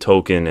Sleep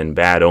Token and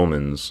Bad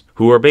Omens,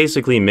 who are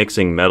basically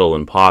mixing metal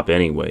and pop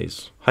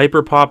anyways.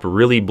 Hyperpop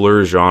really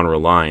blurs genre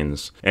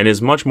lines, and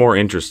is much more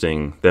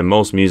interesting than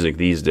most music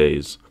these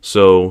days,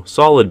 so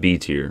solid B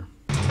tier.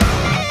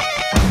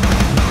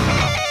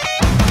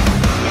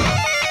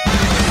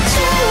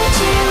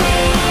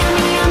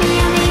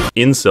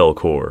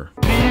 Incelcore.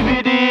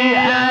 BBD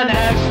and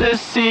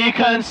ecstasy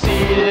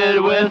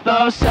conceited with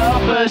no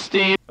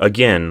self-esteem.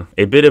 Again,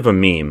 a bit of a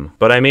meme,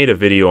 but I made a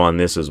video on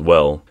this as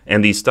well,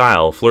 and the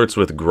style flirts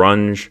with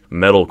grunge,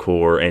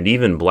 metalcore, and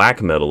even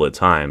black metal at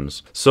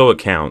times, so it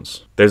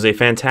counts. There's a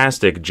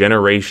fantastic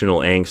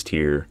generational angst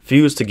here,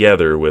 fused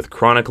together with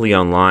chronically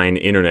online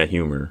internet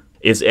humor.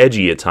 It's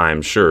edgy at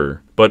times,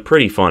 sure, but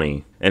pretty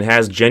funny, and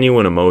has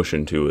genuine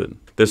emotion to it.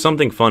 There's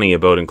something funny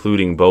about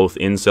including both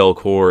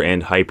incelcore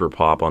and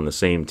hyperpop on the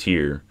same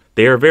tier.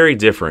 They are very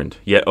different,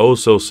 yet oh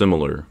so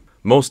similar.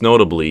 Most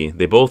notably,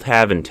 they both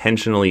have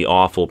intentionally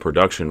awful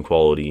production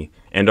quality,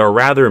 and are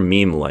rather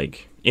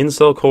meme-like.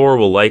 Incelcore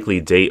will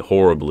likely date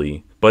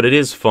horribly, but it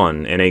is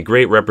fun and a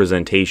great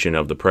representation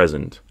of the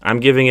present. I'm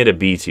giving it a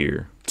B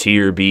tier.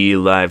 Tier B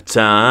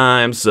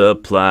lifetime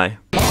supply.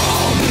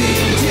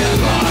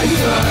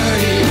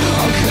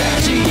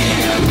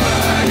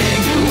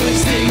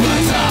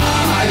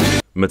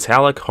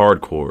 Metallic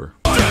hardcore.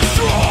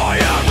 Destroy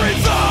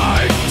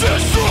everything!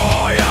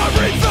 Destroy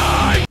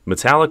everything!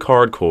 Metallic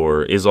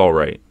hardcore is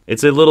alright.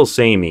 It's a little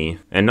samey,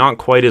 and not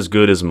quite as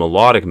good as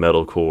melodic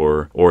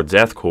metalcore or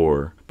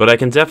deathcore, but I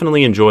can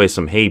definitely enjoy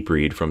some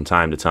Hatebreed from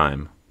time to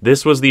time.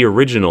 This was the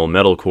original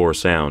metalcore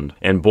sound,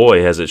 and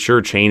boy has it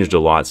sure changed a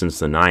lot since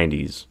the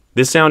 90s.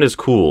 This sound is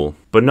cool,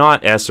 but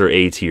not S or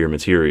A tier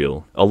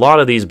material. A lot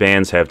of these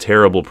bands have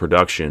terrible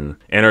production,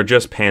 and are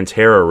just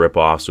Pantera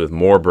ripoffs with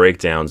more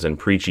breakdowns and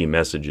preachy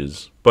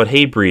messages. But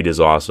Hatebreed is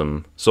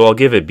awesome, so I'll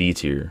give it B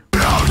tier.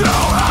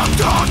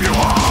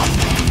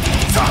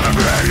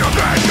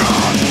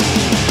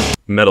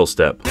 Metal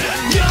Step.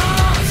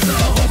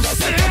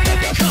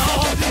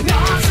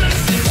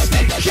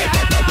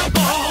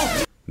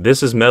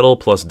 This is metal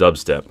plus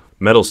dubstep.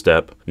 Metal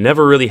Step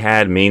never really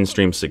had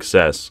mainstream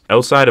success,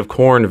 outside of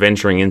Korn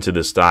venturing into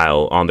this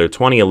style on their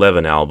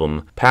 2011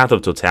 album, Path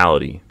of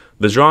Totality.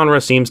 The genre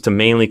seems to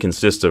mainly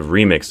consist of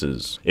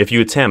remixes. If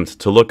you attempt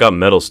to look up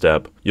Metal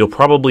Step, you'll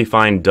probably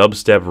find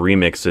dubstep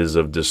remixes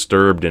of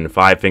Disturbed and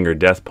Five Finger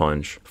Death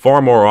Punch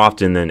far more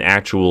often than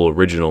actual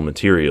original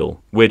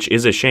material, which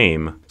is a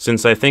shame,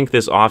 since I think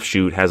this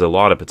offshoot has a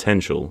lot of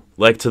potential,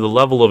 like to the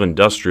level of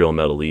industrial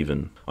metal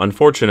even.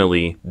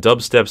 Unfortunately,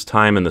 dubstep's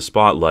time in the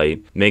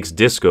spotlight makes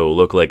disco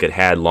look like it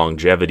had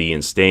longevity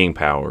and staying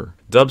power.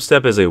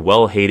 Dubstep is a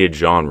well-hated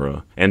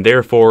genre, and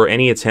therefore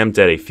any attempt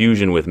at a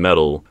fusion with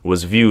metal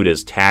was viewed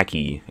as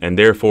tacky, and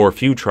therefore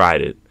few tried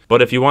it.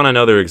 But if you want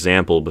another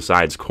example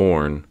besides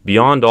Korn,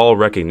 Beyond All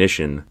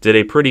Recognition did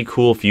a pretty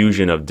cool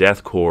fusion of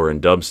deathcore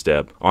and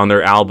dubstep on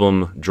their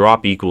album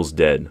Drop Equals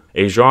Dead,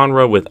 a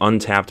genre with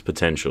untapped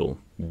potential.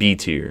 B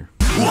tier.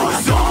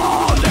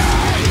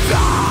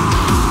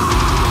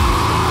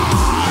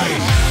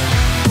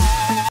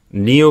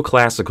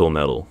 Neoclassical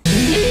metal.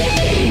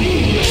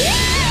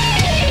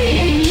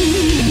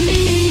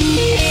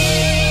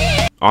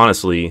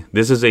 Honestly,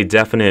 this is a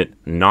definite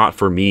not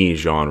for me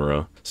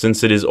genre,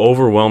 since it is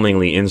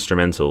overwhelmingly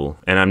instrumental,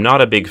 and I'm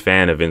not a big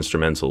fan of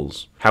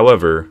instrumentals.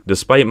 However,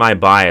 despite my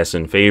bias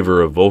in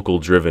favor of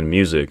vocal-driven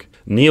music,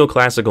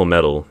 neoclassical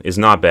metal is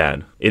not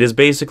bad. It is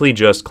basically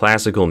just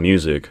classical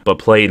music, but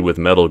played with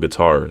metal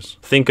guitars.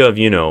 Think of,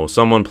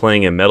 someone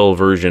playing a metal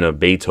version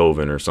of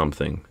Beethoven or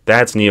something.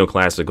 That's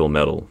neoclassical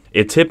metal.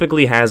 It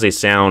typically has a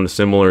sound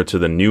similar to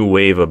the new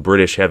wave of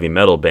British heavy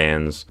metal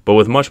bands, but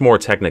with much more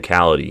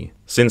technicality,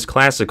 since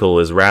classical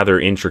is rather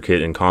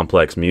intricate and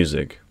complex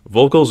music.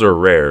 Vocals are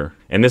rare,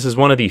 and this is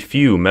one of the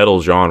few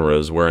metal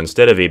genres where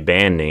instead of a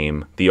band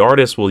name, the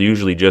artist will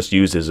usually just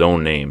use his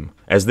own name,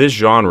 as this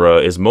genre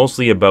is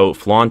mostly about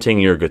flaunting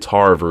your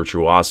guitar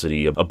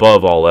virtuosity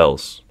above all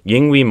else.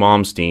 Yngwie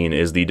Malmsteen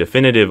is the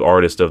definitive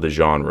artist of the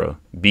genre.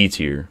 B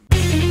tier.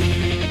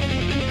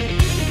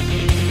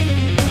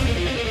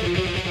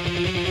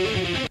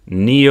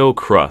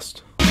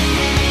 Neo-crust.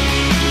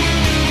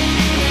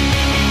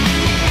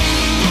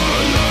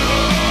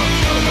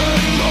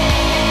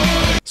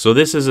 So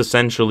this is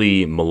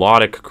essentially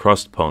melodic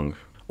crust punk,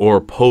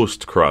 or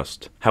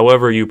post-crust,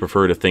 however you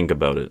prefer to think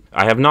about it.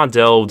 I have not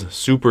delved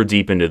super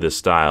deep into this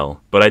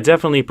style, but I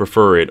definitely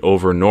prefer it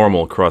over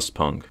normal crust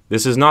punk.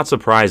 This is not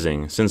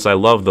surprising, since I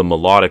love the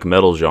melodic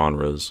metal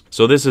genres,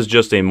 so this is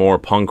just a more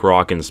punk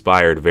rock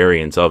inspired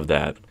variant of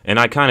that, and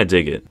I kinda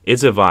dig it.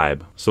 It's a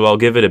vibe, so I'll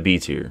give it a B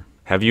tier.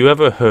 Have you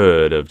ever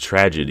heard of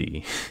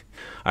tragedy?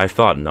 I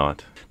thought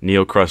not.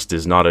 Neocrust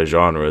is not a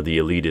genre the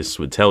elitists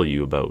would tell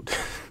you about.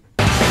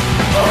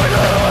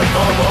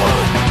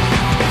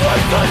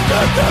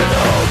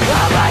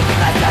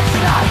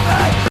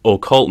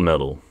 Occult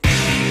metal.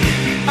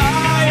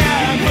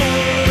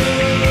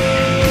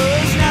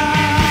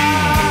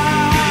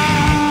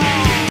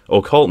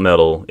 Occult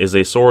metal is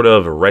a sort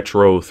of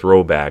retro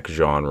throwback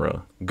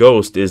genre.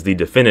 Ghost is the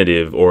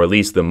definitive, or at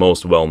least the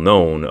most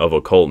well-known, of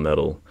occult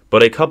metal,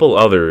 but a couple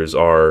others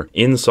are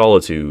In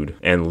Solitude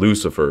and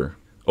Lucifer.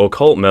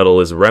 Occult metal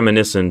is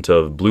reminiscent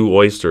of Blue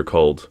Oyster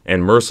Cult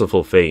and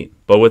Merciful Fate,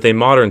 but with a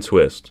modern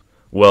twist.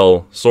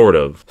 Well, sort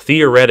of.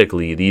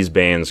 Theoretically, these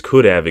bands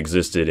could have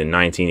existed in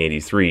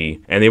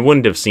 1983, and they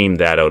wouldn't have seemed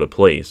that out of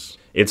place.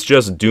 It's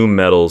just doom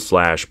metal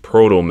 /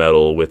 proto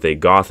metal with a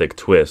gothic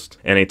twist,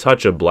 and a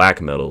touch of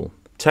black metal.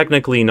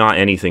 Technically not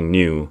anything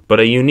new, but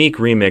a unique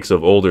remix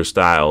of older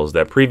styles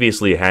that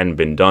previously hadn't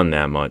been done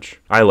that much.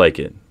 I like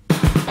it.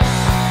 This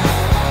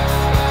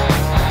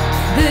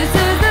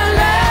is the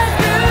last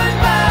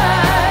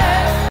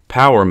goodbye.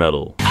 Power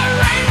metal.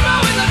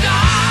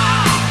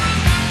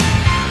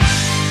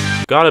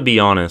 Gotta be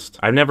honest,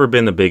 I've never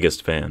been the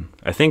biggest fan.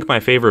 I think my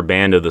favorite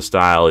band of the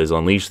style is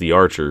Unleash the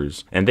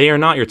Archers, and they are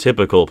not your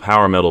typical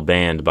power metal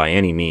band by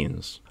any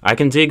means. I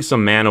can dig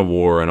some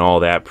Manowar and all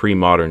that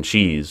pre-modern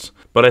cheese,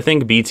 but I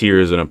think B tier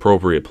is an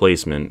appropriate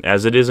placement,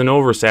 as it is an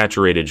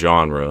oversaturated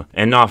genre,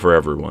 and not for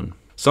everyone.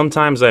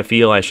 Sometimes I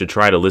feel I should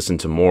try to listen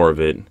to more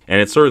of it,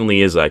 and it certainly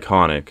is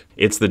iconic.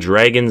 It's the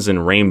dragons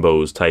and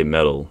rainbows type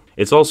metal.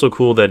 It's also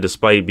cool that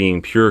despite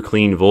being pure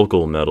clean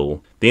vocal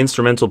metal, the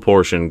instrumental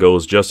portion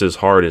goes just as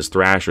hard as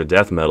thrash or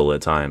death metal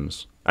at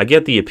times. I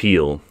get the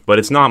appeal, but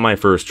it's not my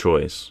first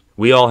choice.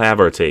 We all have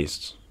our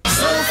tastes.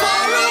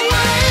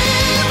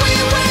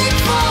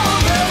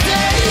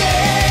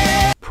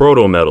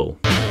 Proto metal.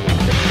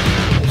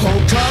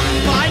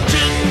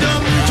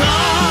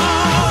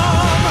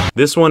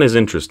 This one is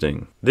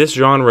interesting. This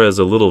genre is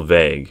a little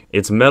vague.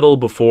 It's metal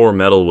before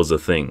metal was a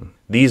thing.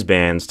 These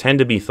bands tend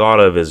to be thought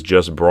of as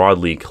just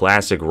broadly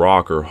classic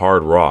rock or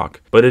hard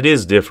rock, but it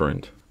is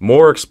different.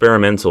 More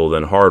experimental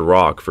than hard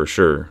rock for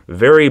sure.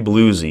 Very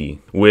bluesy,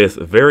 with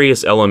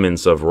various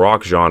elements of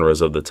rock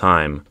genres of the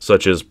time,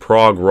 such as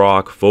prog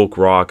rock, folk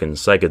rock, and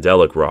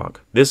psychedelic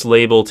rock. This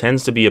label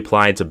tends to be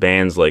applied to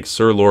bands like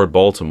Sir Lord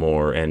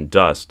Baltimore and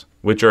Dust,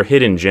 which are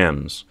hidden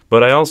gems.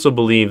 But I also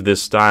believe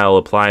this style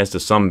applies to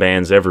some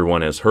bands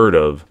everyone has heard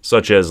of,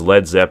 such as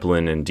Led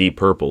Zeppelin and Deep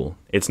Purple.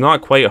 It's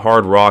not quite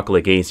hard rock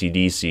like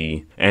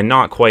AC/DC, and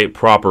not quite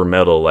proper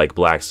metal like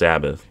Black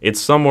Sabbath. It's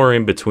somewhere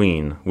in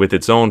between, with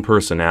its own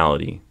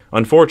personality.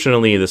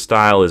 Unfortunately, the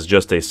style is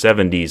just a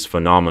 70s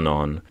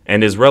phenomenon,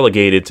 and is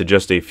relegated to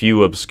just a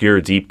few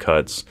obscure deep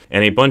cuts,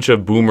 and a bunch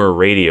of boomer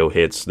radio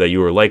hits that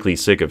you are likely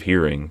sick of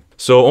hearing.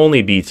 So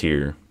only B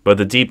tier. But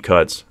the deep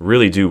cuts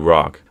really do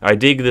rock. I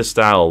dig this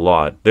style a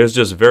lot. There's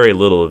just very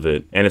little of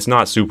it, and it's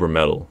not super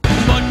metal.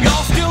 But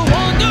you're still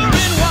wondering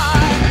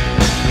why.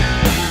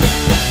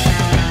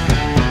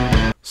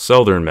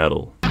 Southern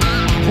metal.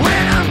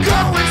 When I'm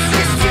going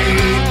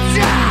 60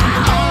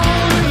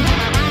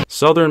 down.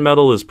 Southern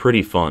metal is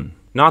pretty fun.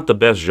 Not the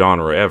best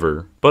genre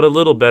ever, but a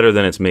little better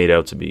than it's made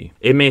out to be.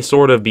 It may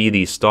sort of be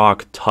the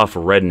stock, tough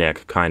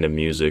redneck kind of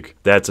music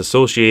that's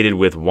associated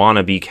with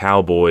wannabe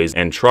cowboys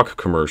and truck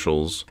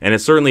commercials, and it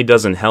certainly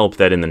doesn't help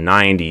that in the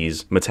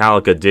 90s,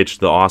 Metallica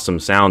ditched the awesome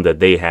sound that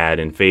they had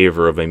in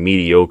favor of a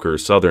mediocre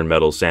southern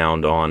metal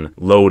sound on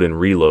Load and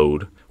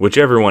Reload, which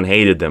everyone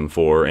hated them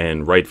for,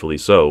 and rightfully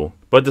so.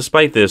 But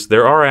despite this,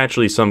 there are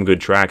actually some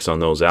good tracks on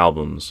those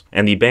albums,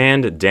 and the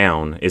band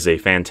Down is a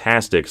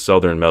fantastic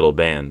southern metal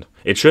band.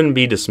 It shouldn't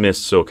be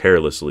dismissed so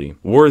carelessly.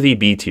 Worthy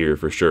B tier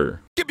for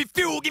sure. Give me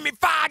fuel, give me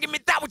fire, give me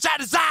that which I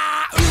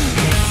desire.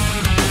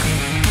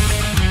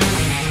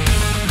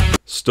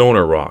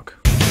 Stoner rock.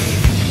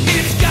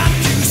 It's got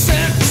to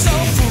set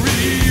itself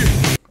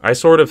free. I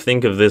sort of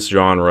think of this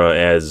genre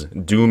as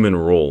doom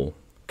and roll.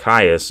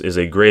 Caius is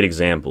a great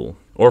example.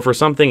 Or for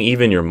something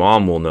even your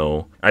mom will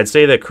know, I'd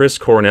say that Chris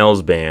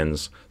Cornell's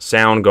bands,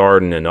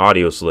 Soundgarden and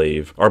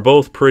Audioslave, are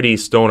both pretty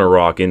stoner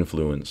rock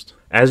influenced.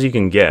 As you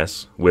can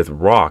guess, with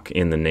rock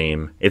in the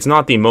name, it's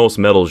not the most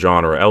metal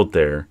genre out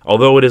there,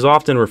 although it is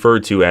often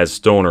referred to as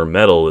stoner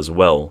metal as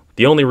well.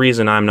 The only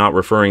reason I'm not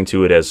referring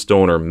to it as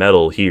stoner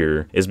metal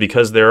here is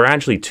because there are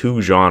actually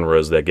two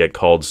genres that get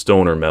called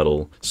stoner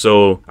metal,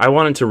 so I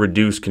wanted to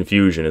reduce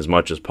confusion as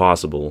much as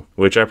possible,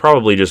 which I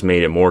probably just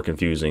made it more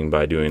confusing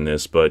by doing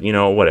this, but you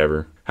know,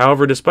 whatever.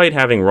 However, despite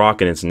having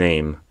rock in its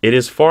name, it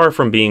is far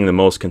from being the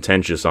most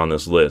contentious on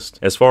this list,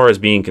 as far as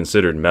being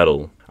considered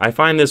metal. I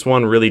find this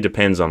one really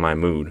depends on my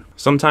mood.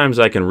 Sometimes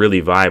I can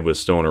really vibe with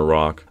stoner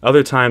rock,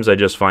 other times I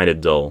just find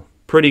it dull.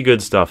 Pretty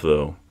good stuff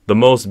though. The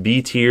most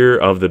B tier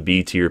of the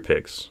B tier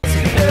picks.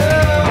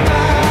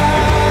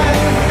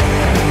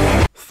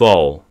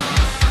 Thal.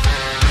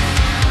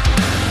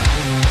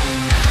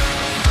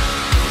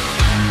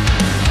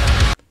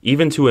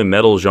 Even to a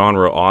metal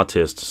genre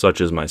autist such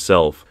as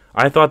myself,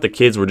 I thought the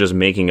kids were just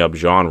making up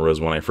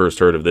genres when I first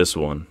heard of this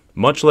one.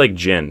 Much like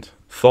gent,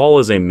 Thal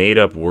is a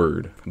made-up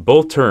word.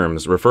 Both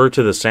terms refer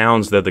to the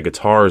sounds that the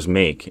guitars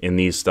make in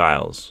these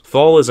styles.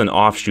 Thal is an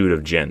offshoot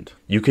of gent.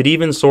 You could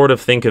even sort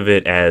of think of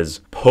it as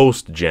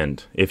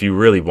post-gent if you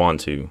really want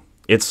to.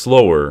 It's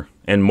slower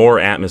and more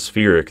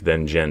atmospheric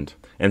than gent,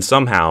 and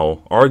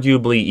somehow,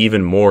 arguably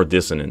even more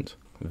dissonant.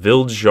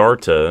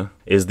 Vildhjarta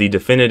is the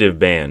definitive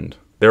band.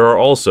 There are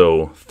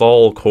also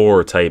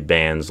thall-core type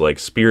bands like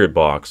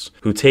Spiritbox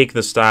who take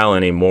the style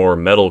in a more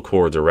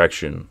metalcore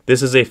direction.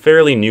 This is a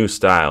fairly new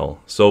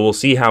style, so we'll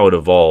see how it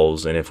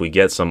evolves and if we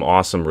get some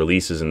awesome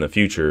releases in the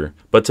future,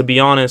 but to be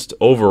honest,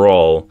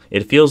 overall,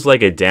 it feels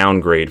like a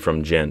downgrade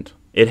from Gent.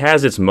 It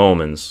has its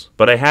moments,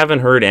 but I haven't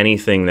heard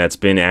anything that's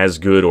been as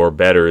good or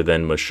better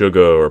than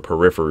Meshuggah or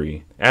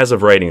Periphery. As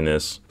of writing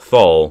this,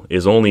 Thall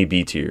is only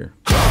B tier.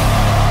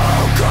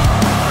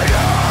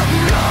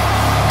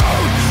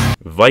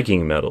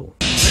 Viking metal.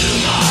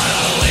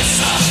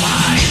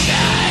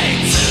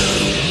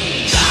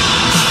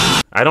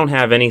 I don't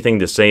have anything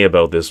to say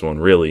about this one,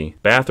 really.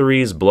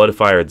 Bathory's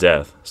Bloodfire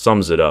Death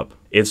sums it up.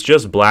 It's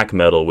just black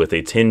metal with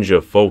a tinge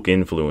of folk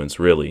influence,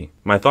 really.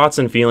 My thoughts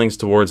and feelings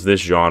towards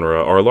this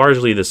genre are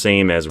largely the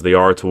same as they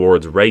are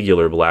towards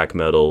regular black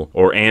metal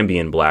or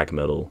ambient black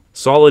metal.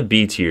 Solid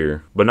B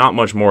tier, but not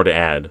much more to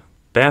add.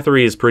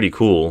 Bathory is pretty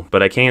cool,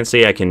 but I can't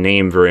say I can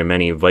name very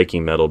many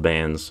Viking metal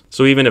bands,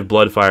 so even if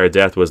Bloodfire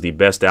Death was the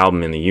best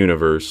album in the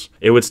universe,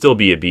 it would still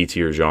be a B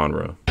tier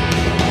genre.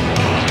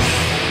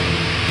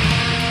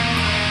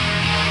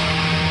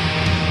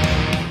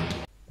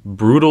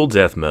 Brutal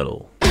death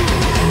metal.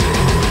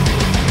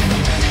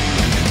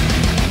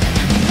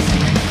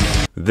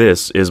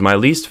 This is my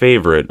least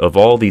favorite of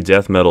all the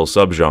death metal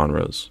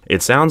subgenres.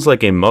 It sounds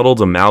like a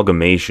muddled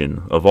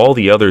amalgamation of all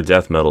the other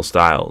death metal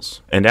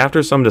styles. And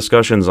after some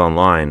discussions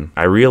online,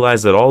 I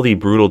realized that all the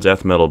brutal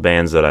death metal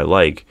bands that I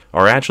like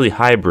are actually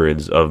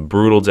hybrids of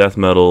brutal death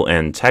metal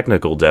and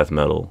technical death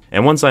metal.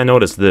 And once I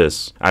noticed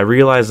this, I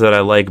realized that I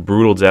like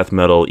brutal death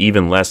metal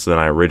even less than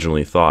I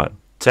originally thought.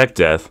 Tech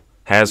death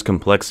has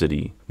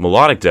complexity.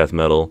 Melodic death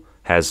metal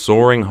has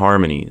soaring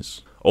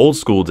harmonies. Old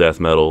school death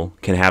metal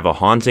can have a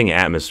haunting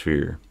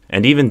atmosphere,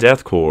 and even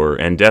deathcore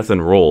and death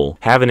and roll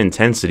have an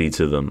intensity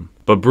to them.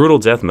 But brutal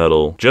death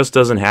metal just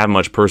doesn't have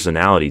much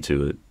personality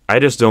to it. I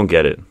just don't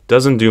get it.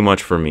 Doesn't do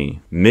much for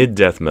me. Mid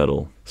death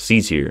metal, C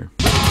tier.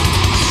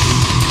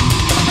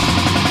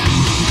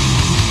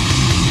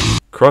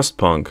 Crust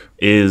punk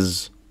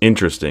is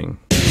interesting.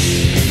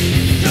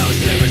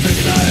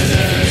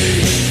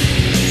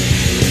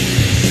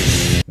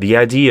 The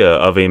idea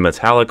of a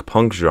metallic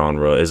punk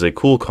genre is a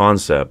cool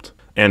concept,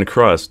 and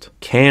crust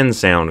can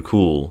sound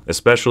cool,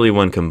 especially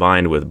when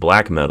combined with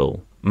black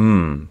metal.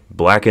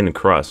 Blackened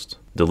crust.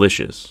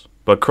 Delicious.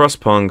 But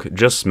crust punk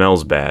just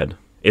smells bad.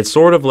 It's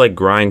sort of like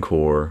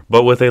grindcore,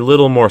 but with a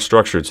little more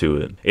structure to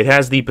it. It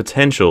has the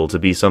potential to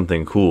be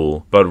something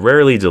cool, but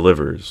rarely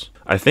delivers.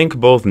 I think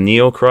both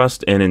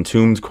neo-crust and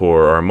entombed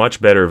core are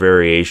much better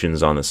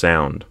variations on the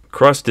sound.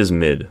 Crust is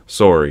mid,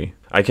 sorry.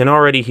 I can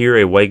already hear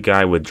a white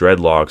guy with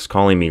dreadlocks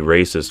calling me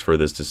racist for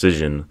this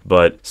decision,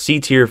 but C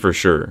tier for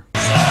sure.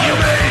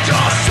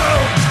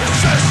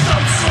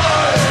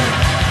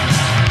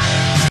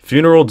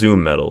 Funeral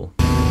doom metal.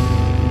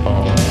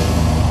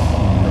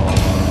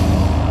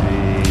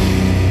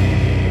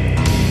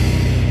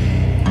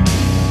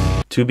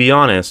 To be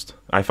honest,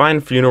 I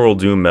find funeral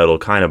doom metal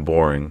kind of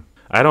boring.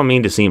 I don't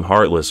mean to seem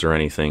heartless or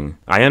anything.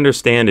 I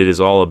understand it is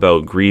all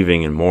about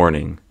grieving and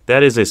mourning.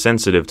 That is a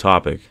sensitive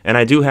topic, and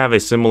I do have a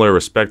similar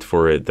respect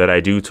for it that I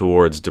do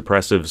towards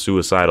depressive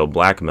suicidal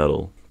black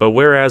metal. But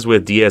whereas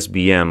with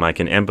DSBM I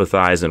can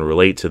empathize and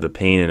relate to the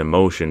pain and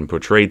emotion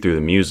portrayed through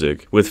the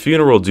music, with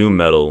funeral doom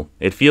metal,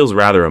 it feels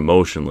rather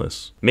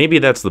emotionless. Maybe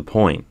that's the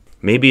point.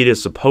 Maybe it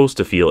is supposed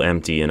to feel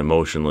empty and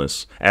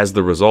emotionless as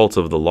the result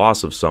of the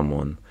loss of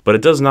someone, but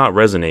it does not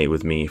resonate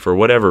with me for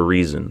whatever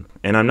reason,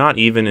 and I'm not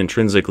even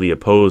intrinsically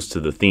opposed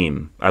to the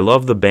theme. I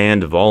love the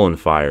band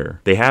Vollenfire.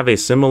 They have a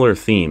similar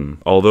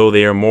theme, although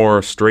they are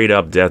more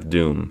straight-up death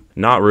doom,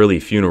 not really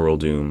funeral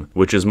doom,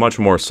 which is much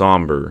more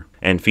somber,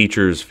 and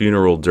features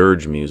funeral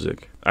dirge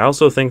music. I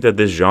also think that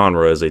this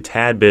genre is a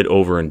tad bit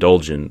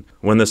overindulgent,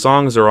 when the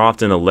songs are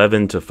often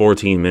 11 to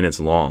 14 minutes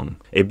long.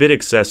 A bit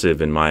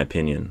excessive in my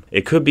opinion.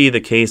 It could be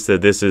the case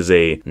that this is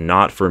a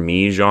not for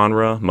me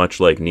genre, much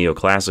like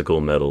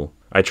neoclassical metal.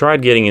 I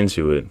tried getting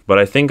into it, but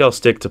I think I'll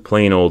stick to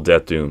plain old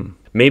death doom.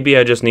 Maybe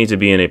I just need to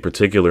be in a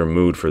particular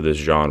mood for this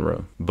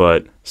genre,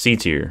 but C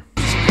tier.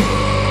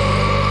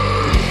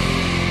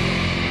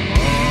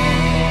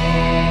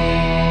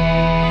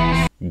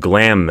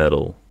 Glam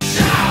metal.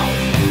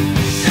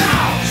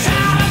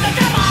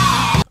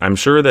 I'm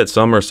sure that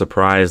some are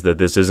surprised that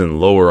this isn't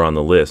lower on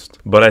the list,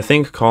 but I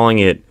think calling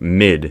it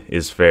mid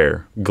is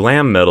fair.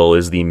 Glam metal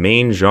is the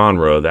main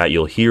genre that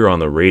you'll hear on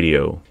the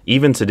radio,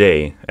 even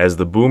today, as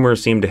the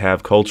boomers seem to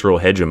have cultural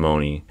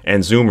hegemony,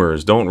 and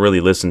zoomers don't really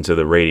listen to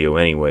the radio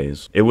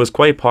anyways. It was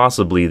quite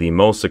possibly the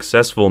most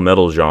successful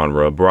metal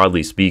genre,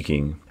 broadly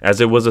speaking, as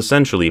it was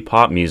essentially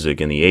pop music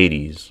in the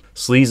 80s.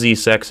 Sleazy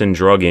sex and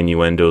drug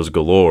innuendos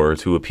galore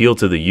to appeal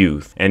to the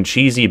youth, and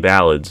cheesy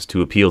ballads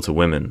to appeal to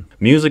women.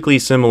 Musically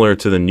similar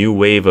to the new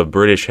wave of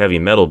British heavy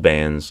metal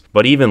bands,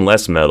 but even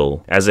less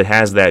metal, as it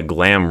has that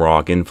glam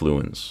rock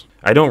influence.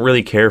 I don't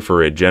really care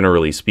for it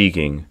generally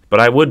speaking, but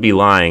I would be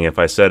lying if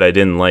I said I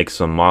didn't like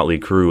some Motley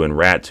Crue and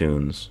Rat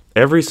tunes.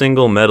 Every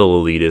single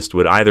metal elitist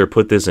would either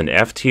put this in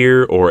F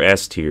tier or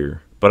S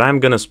tier, but I'm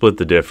gonna split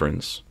the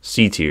difference.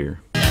 C tier.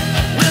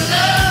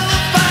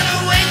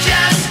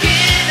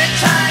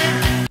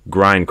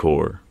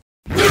 Grindcore.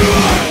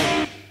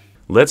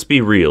 Let's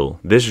be real,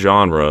 this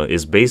genre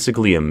is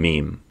basically a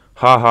meme.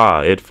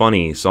 Haha, it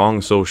funny,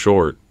 song so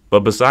short.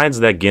 But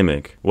besides that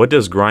gimmick, what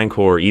does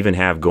grindcore even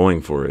have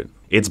going for it?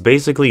 It's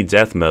basically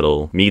death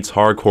metal meets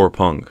hardcore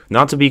punk.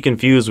 Not to be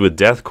confused with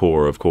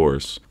deathcore, of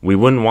course. We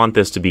wouldn't want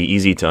this to be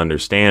easy to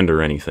understand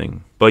or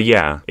anything. But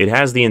yeah, it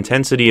has the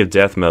intensity of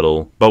death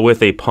metal, but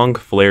with a punk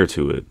flair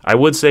to it. I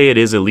would say it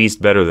is at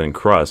least better than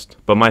crust,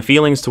 but my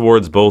feelings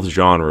towards both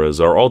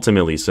genres are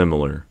ultimately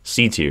similar.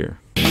 C tier.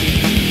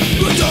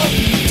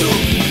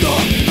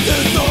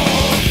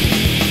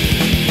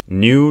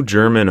 New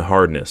German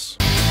hardness.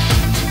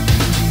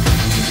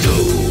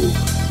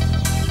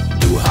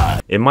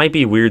 It might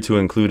be weird to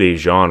include a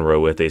genre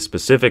with a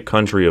specific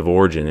country of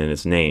origin in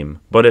its name,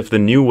 but if the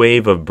new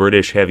wave of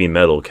British heavy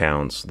metal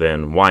counts,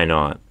 then why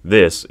not?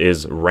 This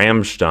is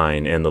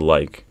Rammstein and the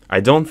like. I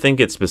don't think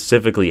it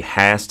specifically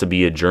has to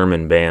be a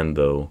German band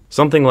though.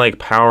 Something like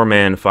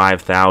Powerman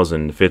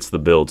 5000 fits the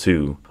bill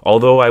too,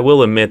 although I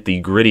will admit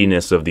the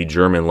grittiness of the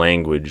German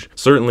language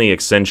certainly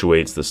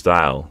accentuates the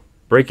style.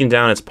 Breaking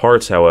down its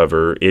parts,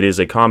 however, it is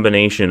a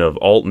combination of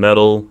alt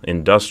metal,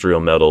 industrial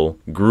metal,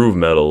 groove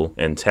metal,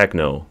 and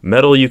techno.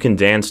 Metal you can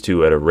dance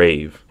to at a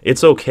rave.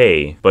 It's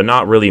okay, but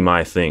not really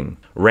my thing.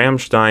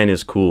 Rammstein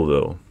is cool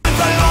though.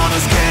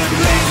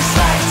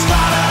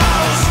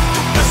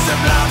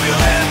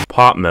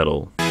 Pop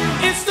metal.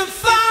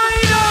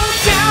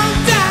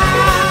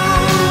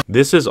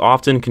 This is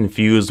often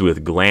confused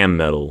with glam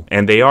metal,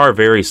 and they are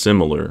very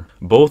similar.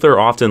 Both are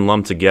often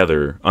lumped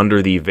together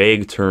under the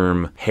vague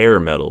term hair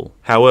metal.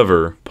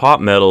 However,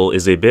 pop metal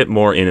is a bit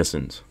more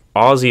innocent.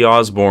 Ozzy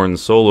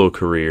Osbourne's solo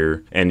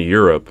career and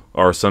Europe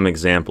are some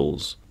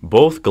examples.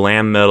 Both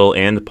glam metal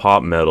and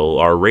pop metal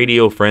are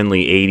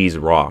radio-friendly 80s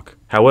rock.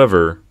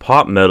 However,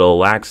 pop metal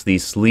lacks the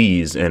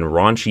sleaze and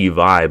raunchy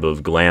vibe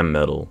of glam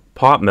metal.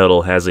 Pop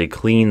metal has a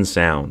clean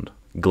sound.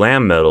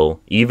 Glam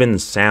metal even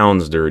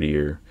sounds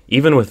dirtier,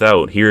 even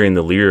without hearing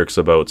the lyrics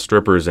about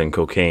strippers and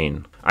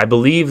cocaine. I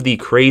believe the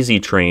Crazy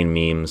Train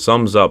meme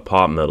sums up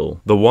pop metal,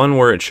 the one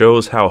where it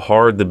shows how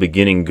hard the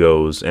beginning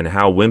goes and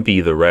how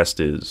wimpy the rest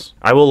is.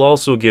 I will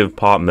also give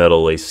pop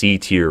metal a C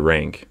tier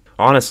rank.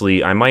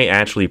 Honestly, I might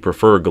actually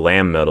prefer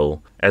glam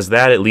metal, as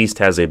that at least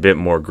has a bit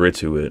more grit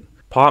to it.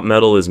 Pop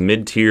metal is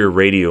mid-tier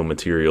radio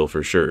material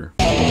for sure.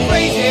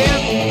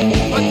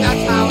 Crazy, but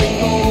that's how it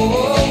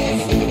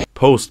goes.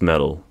 Post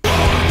metal.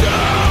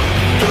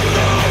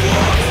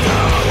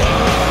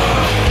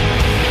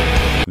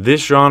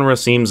 This genre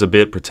seems a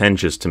bit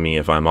pretentious to me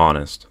if I'm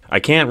honest. I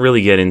can't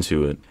really get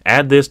into it.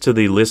 Add this to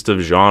the list of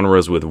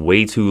genres with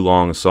way too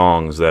long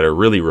songs that are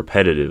really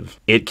repetitive.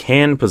 It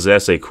can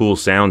possess a cool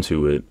sound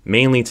to it,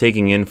 mainly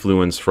taking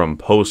influence from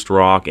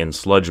post-rock and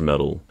sludge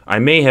metal. I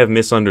may have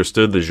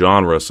misunderstood the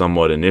genre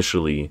somewhat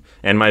initially,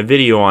 and my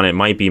video on it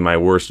might be my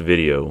worst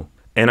video.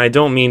 And I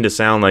don't mean to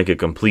sound like a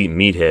complete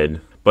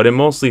meathead, but it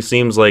mostly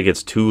seems like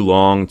it's too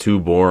long, too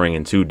boring,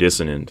 and too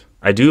dissonant.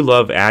 I do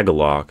love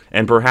Agalloch,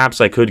 and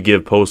perhaps I could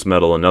give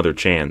post-metal another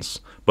chance,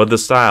 but the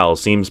style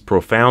seems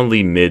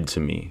profoundly mid to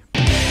me.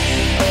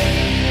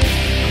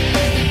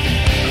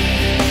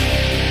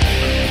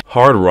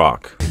 Hard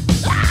rock.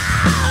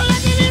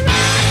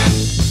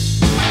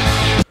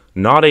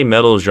 Not a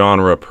metal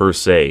genre per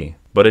se,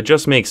 but it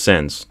just makes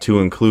sense to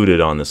include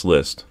it on this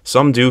list.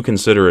 Some do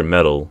consider it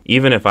metal,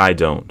 even if I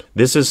don't.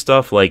 This is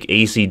stuff like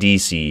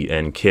AC/DC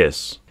and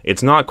Kiss.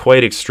 It's not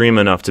quite extreme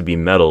enough to be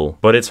metal,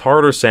 but its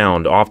harder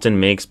sound often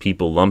makes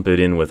people lump it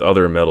in with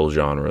other metal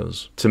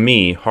genres. To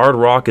me, hard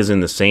rock is in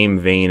the same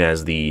vein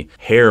as the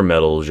hair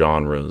metal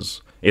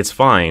genres. It's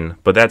fine,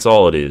 but that's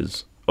all it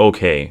is.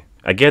 Okay,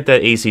 I get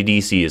that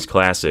AC/DC is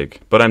classic,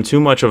 but I'm too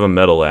much of a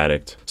metal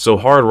addict, so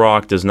hard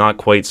rock does not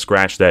quite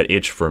scratch that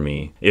itch for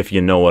me, if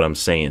you know what I'm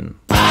saying.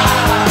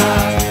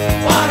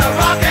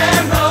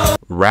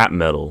 Rap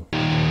metal.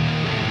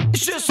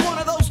 It's just one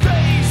of those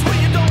days where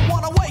you don't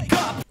want to wake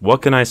up.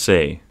 What can I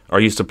say? Are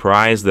you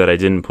surprised that I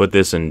didn't put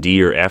this in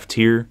D or F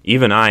tier?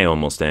 Even I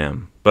almost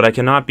am. But I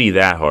cannot be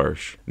that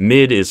harsh.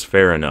 Mid is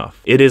fair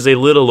enough. It is a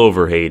little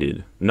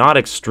overhated. Not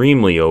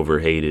extremely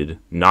overhated,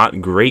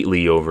 not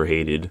greatly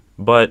overhated,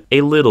 but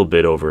a little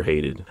bit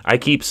overhated. I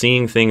keep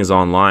seeing things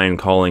online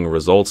calling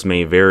Results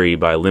May Vary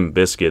by Limp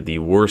Bizkit the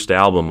worst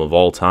album of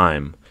all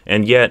time.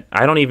 And yet,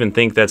 I don't even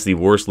think that's the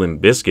worst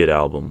Limp Bizkit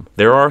album.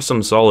 There are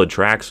some solid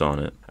tracks on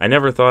it. I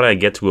never thought I'd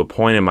get to a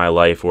point in my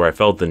life where I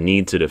felt the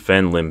need to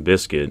defend Limp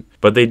Bizkit,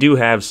 but they do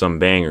have some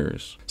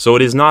bangers. So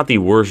it is not the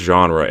worst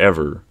genre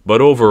ever,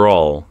 but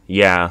overall,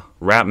 yeah,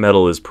 rap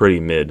metal is pretty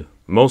mid.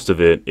 Most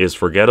of it is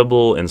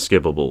forgettable and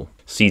skippable.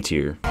 C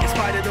tier. In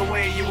spite of the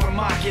way you were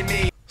mocking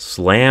me.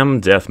 Slam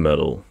death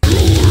metal.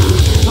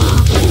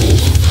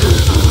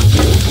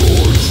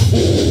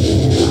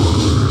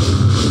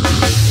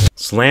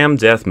 Slam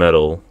death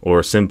metal,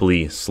 or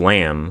simply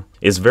slam,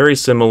 is very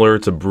similar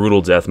to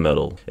brutal death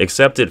metal,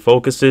 except it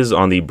focuses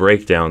on the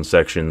breakdown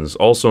sections,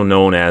 also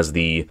known as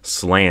the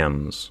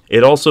slams.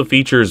 It also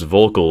features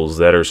vocals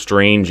that are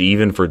strange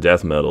even for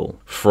death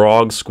metal.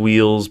 Frog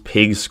squeals,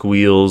 pig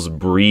squeals,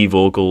 brie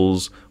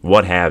vocals,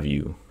 what have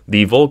you.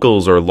 The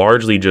vocals are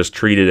largely just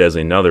treated as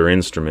another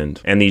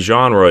instrument, and the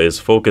genre is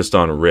focused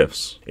on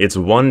riffs. It's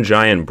one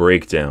giant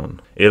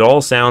breakdown. It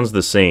all sounds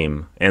the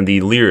same, and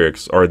the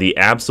lyrics are the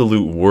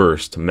absolute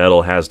worst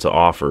metal has to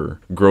offer.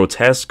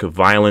 Grotesque,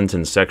 violent,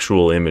 and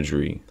sexual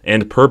imagery,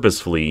 and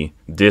purposefully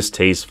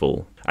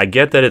distasteful. I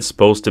get that it's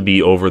supposed to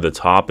be over the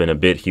top and a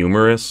bit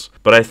humorous,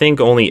 but I think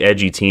only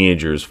edgy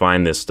teenagers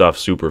find this stuff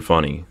super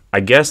funny. I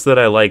guess that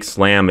I like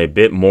slam a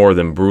bit more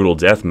than brutal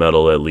death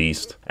metal at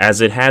least, as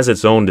it has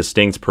its own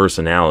distinct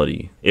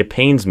personality. It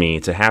pains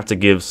me to have to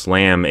give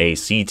slam a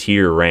C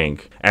tier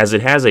rank, as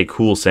it has a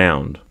cool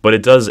sound, but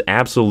it does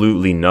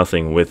absolutely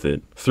nothing with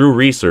it. Through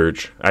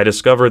research, I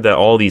discovered that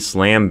all these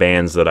slam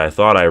bands that I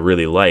thought I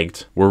really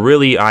liked were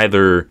really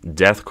either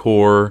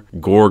deathcore,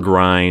 gore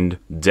grind,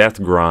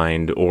 death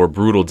grind, or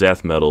brutal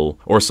death metal,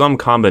 or some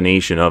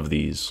combination of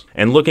these.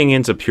 And looking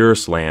into pure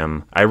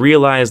slam, I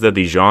realized that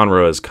the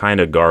genre is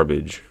kinda garbage.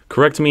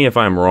 Correct me if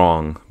I'm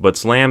wrong, but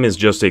slam is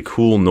just a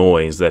cool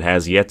noise that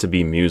has yet to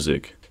be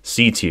music.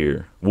 C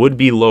tier. Would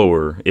be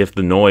lower if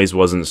the noise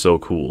wasn't so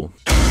cool.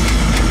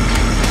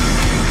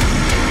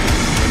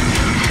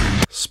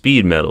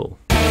 Speed metal.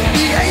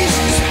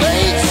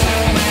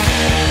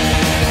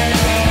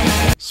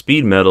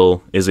 Speed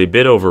metal is a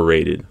bit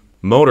overrated.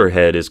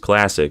 Motorhead is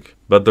classic,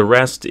 but the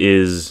rest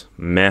is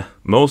meh.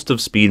 Most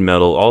of speed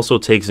metal also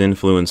takes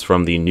influence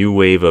from the new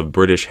wave of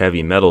British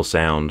heavy metal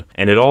sound,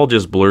 and it all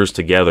just blurs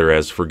together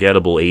as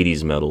forgettable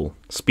 80s metal.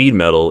 Speed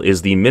metal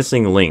is the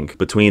missing link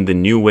between the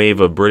new wave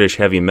of British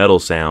heavy metal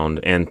sound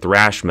and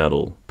thrash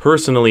metal.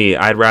 Personally,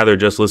 I'd rather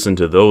just listen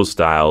to those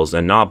styles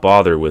and not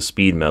bother with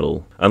speed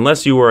metal.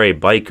 Unless you are a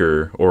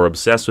biker or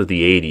obsessed with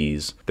the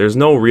 80s, there's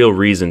no real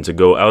reason to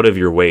go out of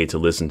your way to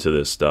listen to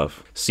this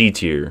stuff. C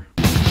tier.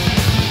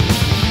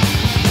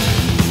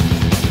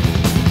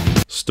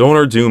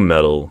 Stoner doom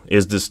metal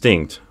is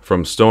distinct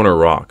from stoner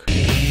rock.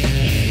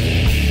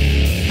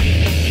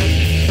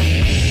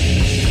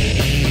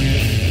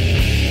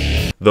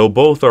 Though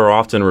both are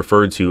often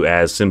referred to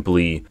as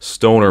simply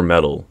stoner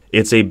metal,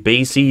 it's a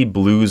bassy,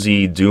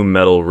 bluesy, doom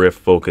metal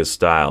riff-focused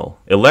style.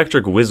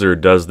 Electric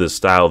Wizard does this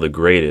style the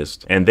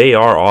greatest, and they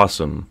are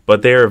awesome,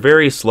 but they are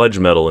very sludge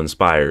metal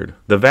inspired.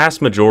 The vast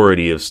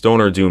majority of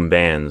stoner doom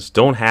bands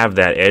don't have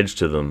that edge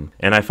to them,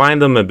 and I find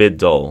them a bit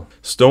dull.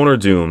 Stoner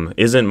doom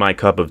isn't my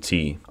cup of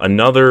tea.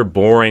 Another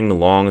boring,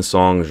 long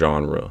song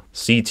genre.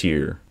 C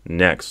tier.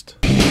 Next.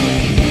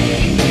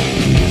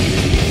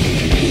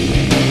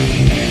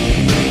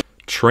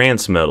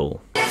 Trance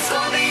metal.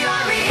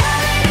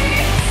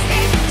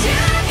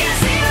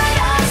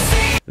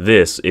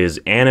 This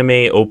is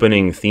anime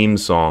opening theme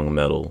song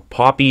metal.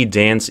 Poppy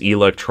dance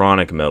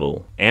electronic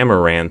metal.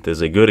 Amaranth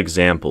is a good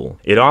example.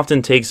 It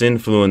often takes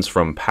influence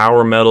from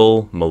power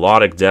metal,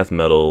 melodic death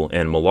metal,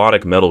 and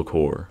melodic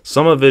metalcore.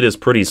 Some of it is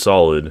pretty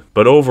solid,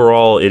 but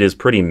overall it is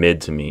pretty mid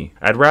to me.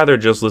 I'd rather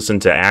just listen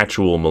to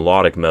actual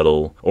melodic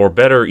metal, or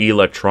better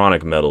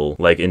electronic metal,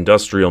 like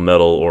industrial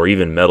metal or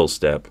even metal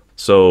step.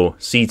 So,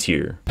 C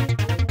tier.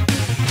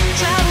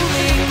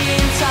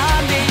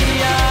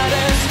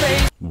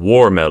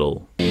 War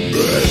metal.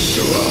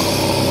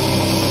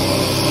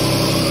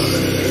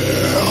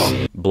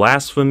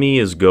 Blasphemy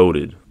is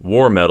goated.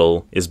 War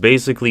metal is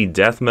basically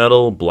death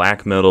metal,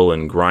 black metal,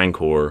 and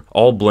grindcore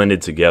all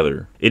blended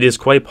together. It is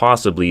quite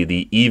possibly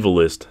the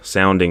evilest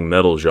sounding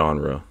metal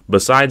genre.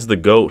 Besides the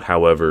GOAT,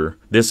 however,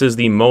 this is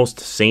the most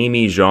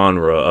samey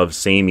genre of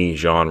samey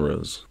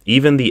genres.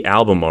 Even the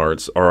album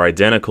arts are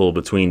identical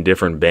between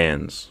different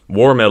bands.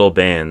 War metal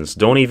bands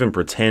don't even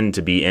pretend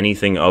to be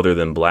anything other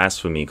than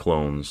Blasphemy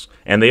clones,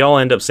 and they all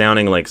end up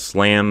sounding like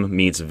Slam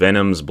meets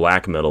Venom's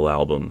black metal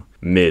album.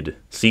 Mid.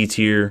 C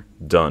tier.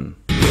 Done.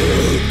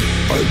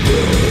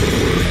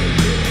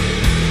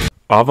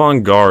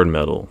 Avant-garde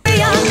metal.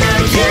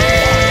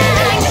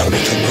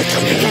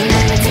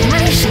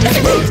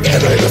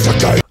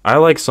 I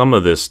like some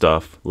of this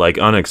stuff, like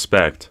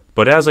Unexpect,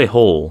 but as a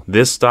whole,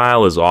 this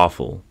style is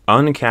awful.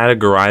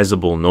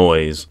 Uncategorizable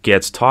noise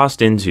gets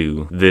tossed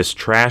into this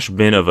trash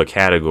bin of a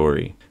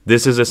category.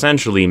 This is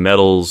essentially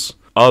metal's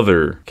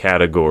other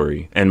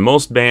category, and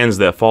most bands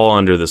that fall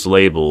under this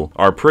label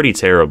are pretty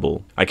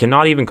terrible. I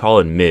cannot even call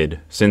it mid,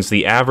 since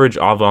the average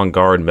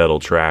avant-garde metal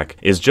track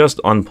is just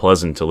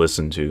unpleasant to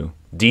listen to.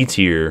 D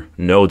tier,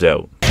 no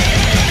doubt.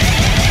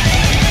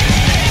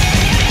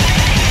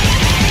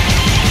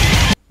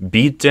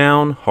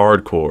 Beatdown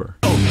hardcore.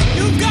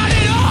 You've got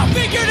it all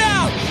figured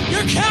out!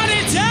 You're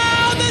counting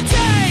down the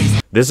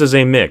days! This is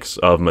a mix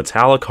of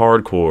metallic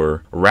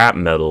hardcore, rap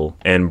metal,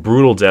 and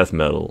brutal death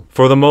metal.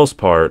 For the most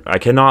part, I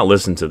cannot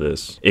listen to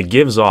this. It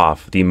gives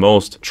off the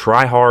most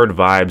try-hard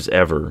vibes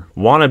ever.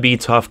 Wannabe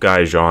tough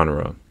guy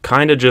genre.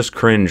 Kinda just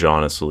cringe,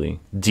 honestly.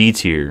 D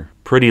tier,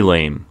 pretty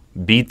lame.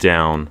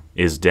 Beatdown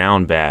is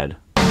down bad.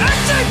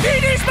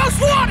 SCPD's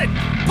most wanted!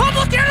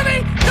 Public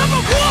enemy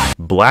 #1!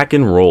 Black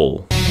and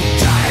roll.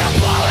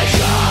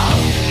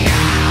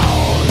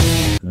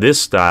 This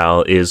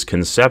style is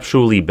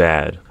conceptually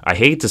bad. I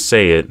hate to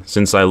say it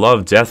since I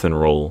love death and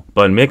roll,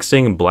 but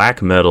mixing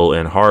black metal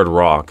and hard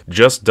rock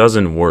just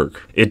doesn't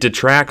work. It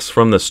detracts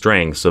from the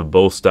strengths of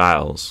both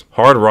styles.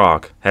 Hard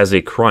rock has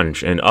a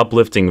crunch and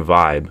uplifting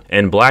vibe,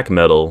 and black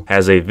metal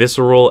has a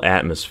visceral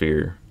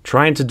atmosphere.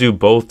 Trying to do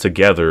both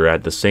together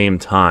at the same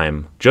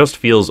time just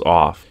feels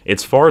off.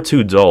 It's far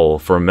too dull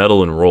for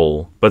metal and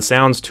roll, but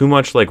sounds too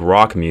much like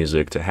rock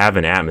music to have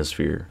an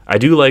atmosphere. I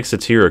do like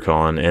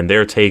Satyricon and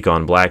their take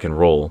on black and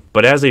roll,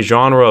 but as a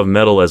genre of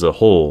metal as a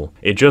whole,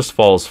 it just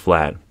falls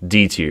flat.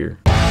 D tier.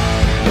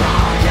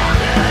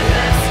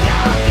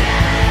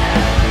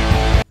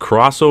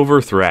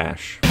 Crossover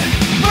thrash.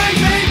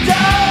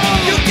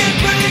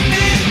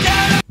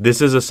 This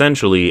is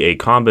essentially a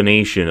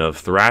combination of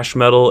thrash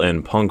metal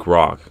and punk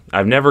rock.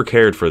 I've never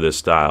cared for this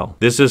style.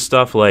 This is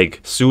stuff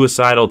like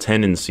Suicidal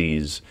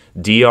Tendencies,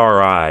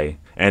 DRI,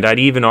 and I'd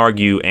even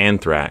argue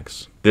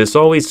Anthrax. This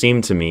always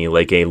seemed to me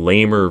like a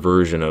lamer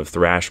version of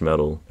thrash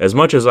metal. As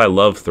much as I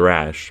love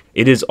thrash,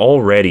 it is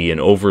already an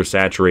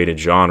oversaturated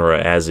genre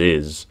as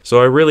is,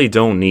 so I really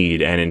don't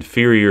need an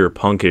inferior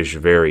punkish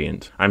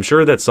variant. I'm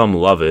sure that some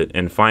love it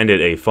and find it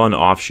a fun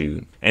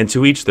offshoot, and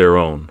to each their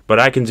own,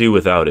 but I can do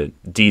without it.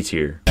 D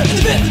tier.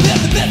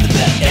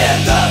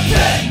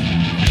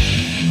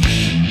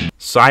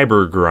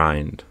 Cyber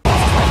grind.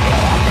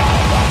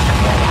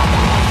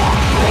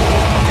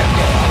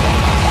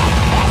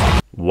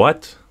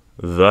 What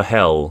the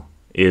hell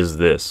is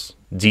this?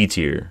 D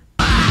tier.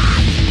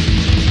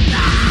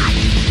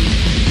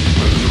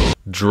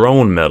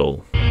 Drone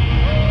metal.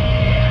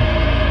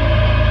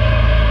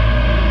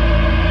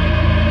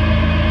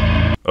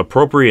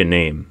 Appropriate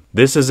name.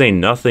 This is a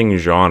nothing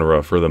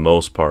genre for the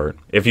most part.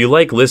 If you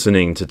like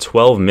listening to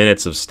 12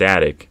 minutes of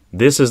static,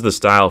 this is the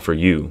style for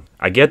you.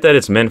 I get that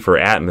it's meant for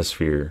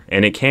atmosphere,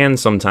 and it can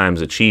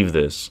sometimes achieve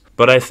this,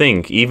 but I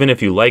think even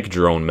if you like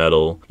drone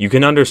metal, you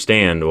can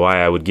understand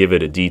why I would give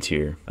it a D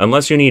tier.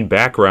 Unless you need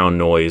background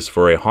noise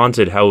for a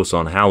haunted house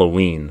on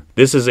Halloween,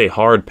 this is a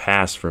hard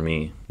pass for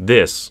me.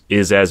 This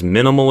is as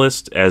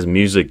minimalist as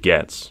music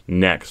gets.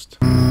 Next.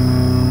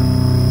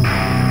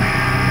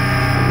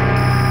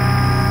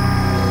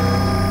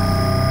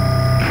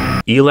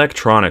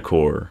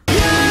 Electronicore.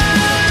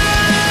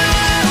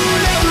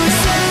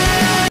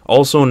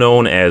 Also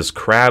known as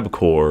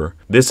crabcore,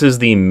 this is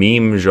the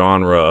meme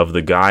genre of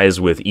the guys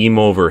with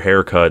emo-over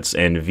haircuts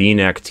and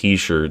v-neck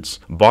t-shirts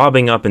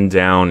bobbing up and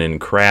down in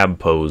crab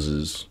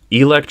poses.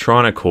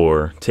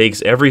 Electronicore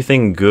takes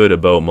everything good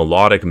about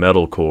melodic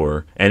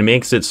metalcore and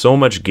makes it so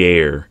much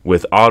gayer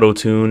with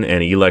auto-tune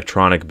and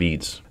electronic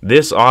beats.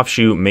 This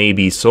offshoot may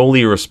be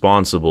solely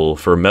responsible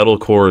for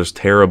metalcore's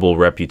terrible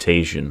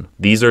reputation.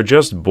 These are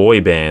just boy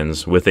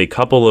bands with a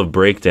couple of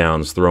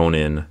breakdowns thrown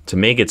in to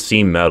make it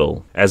seem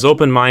metal. As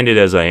open-minded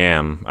as I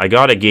am, I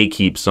gotta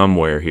gatekeep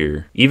somewhere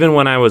here. Even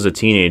when I was a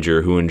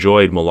teenager who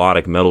enjoyed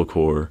melodic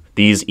metalcore,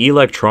 these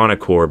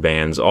electronicore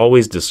bands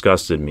always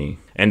disgusted me.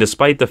 And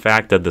despite the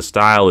fact that the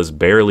style is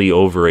barely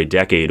over a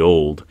decade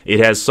old, it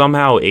has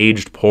somehow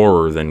aged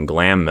poorer than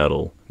glam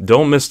metal.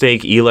 Don't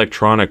mistake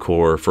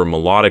electronicore for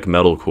melodic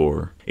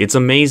metalcore. It's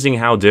amazing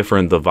how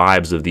different the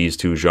vibes of these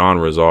two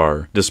genres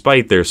are,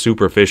 despite their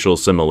superficial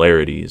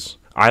similarities.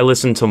 I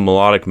listen to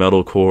melodic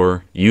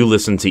metalcore, you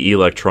listen to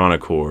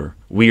electronicore.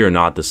 We are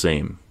not the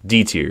same.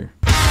 D tier.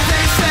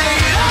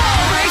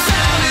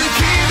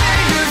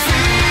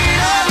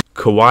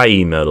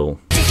 Kawaii metal.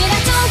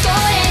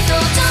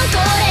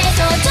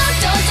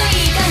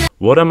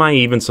 What am I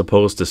even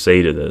supposed to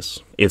say to this?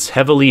 It's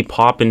heavily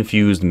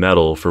pop-infused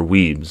metal for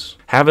weebs.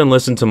 Haven't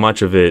listened to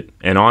much of it,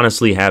 and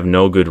honestly have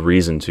no good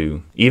reason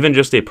to. Even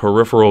just a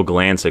peripheral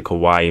glance at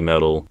kawaii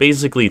metal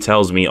basically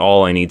tells me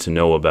all I need to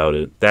know about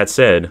it. That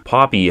said,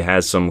 Poppy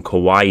has some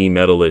kawaii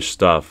metal-ish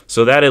stuff,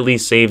 so that at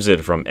least saves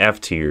it from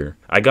F tier.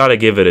 I gotta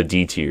give it a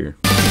D tier.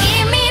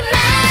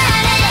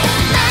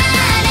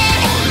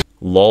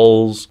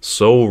 Lulz,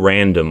 so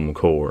random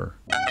core.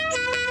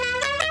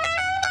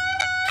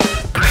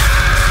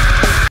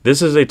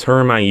 This is a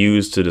term I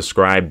use to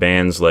describe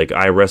bands like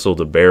I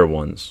Wrestled a Bear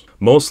once.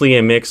 Mostly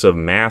a mix of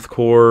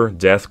mathcore,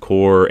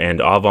 deathcore,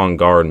 and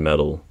avant-garde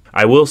metal.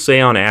 I will say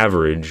on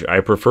average, I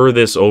prefer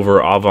this over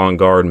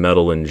avant-garde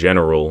metal in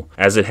general,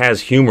 as it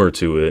has humor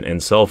to it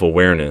and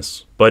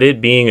self-awareness. But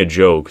it being a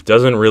joke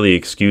doesn't really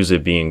excuse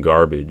it being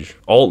garbage.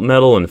 Alt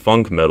metal and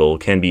funk metal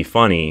can be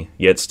funny,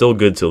 yet still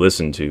good to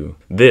listen to.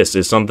 This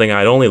is something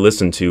I'd only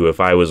listen to if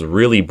I was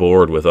really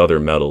bored with other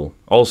metal.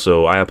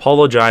 Also, I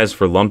apologize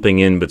for lumping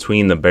in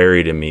Between the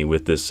Buried and Me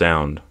with this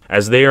sound,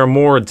 as they are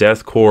more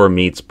deathcore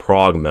meets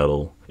prog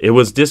metal. It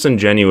was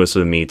disingenuous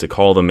of me to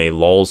call them a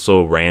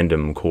lol-so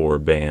random core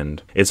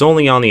band. It's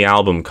only on the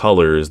album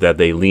Colors that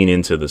they lean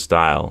into the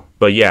style.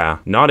 But yeah,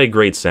 not a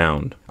great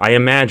sound. I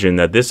imagine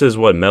that this is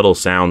what metal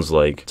sounds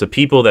like to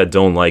people that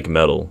don't like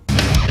metal.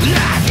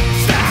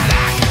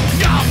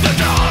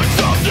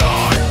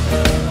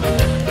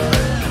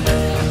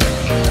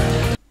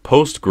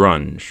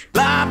 Post-grunge.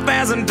 Life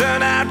hasn't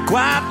turned out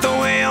quite the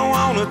way I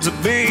want it to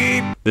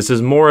be. This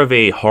is more of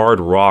a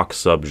hard rock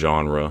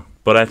subgenre.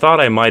 but I thought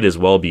I might as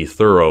well be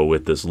thorough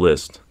with this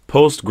list.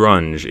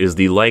 Post-grunge is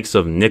the likes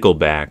of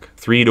Nickelback,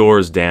 Three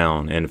Doors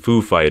Down, and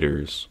Foo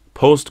Fighters.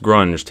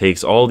 Post-grunge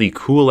takes all the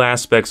cool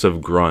aspects of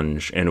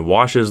grunge and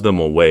washes them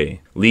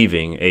away,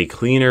 leaving a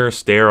cleaner,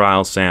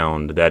 sterile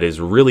sound that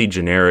is really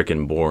generic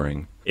and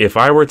boring. If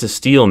I were to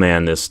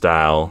steelman this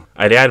style,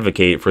 I'd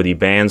advocate for the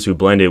bands who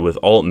blend it with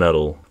alt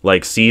metal,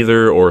 like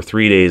Seether or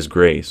 3 Days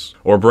Grace,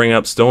 or bring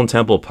up Stone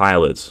Temple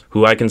Pilots,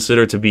 who I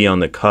consider to be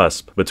on the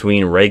cusp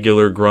between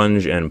regular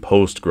grunge and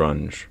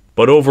post-grunge.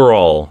 But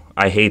overall,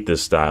 I hate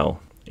this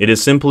style. It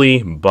is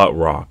simply butt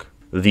rock,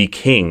 the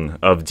king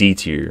of D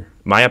tier.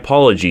 My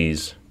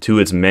apologies to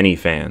its many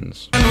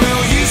fans.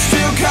 Will you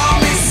still call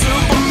me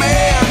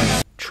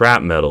Superman?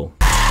 Trap metal.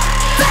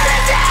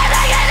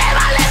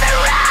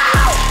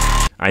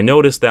 I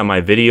noticed that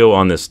my video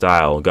on this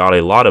style got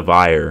a lot of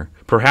ire.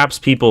 Perhaps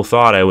people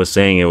thought I was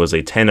saying it was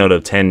a 10 out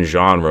of 10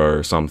 genre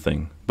or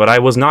something. But I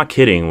was not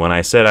kidding when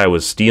I said I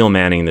was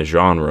steelmanning the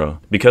genre,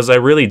 because I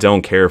really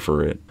don't care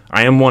for it.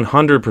 I am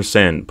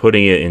 100%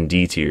 putting it in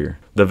D tier.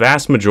 The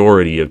vast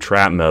majority of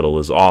trap metal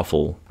is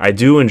awful. I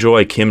do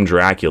enjoy Kim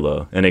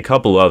Dracula and a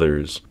couple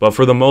others, but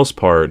for the most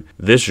part,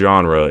 this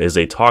genre is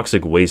a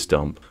toxic waste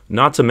dump.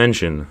 Not to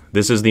mention,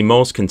 this is the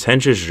most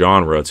contentious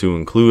genre to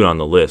include on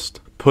the list.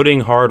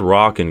 Putting hard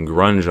rock and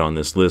grunge on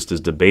this list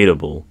is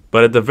debatable,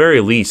 but at the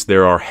very least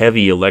there are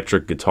heavy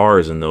electric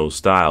guitars in those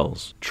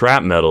styles.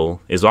 Trap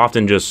metal is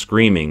often just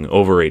screaming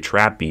over a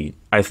trap beat.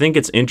 I think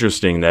it's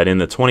interesting that in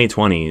the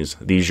 2020s,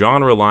 the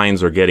genre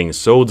lines are getting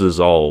so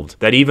dissolved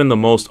that even the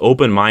most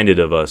open-minded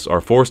of us are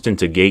forced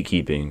into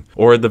gatekeeping,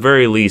 or at the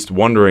very least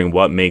wondering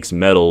what makes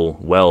metal,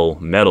 well,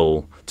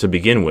 metal to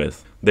begin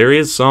with. There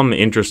is some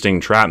interesting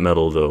trap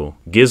metal though.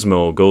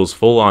 Gizmo goes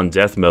full on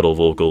death metal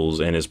vocals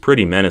and is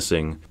pretty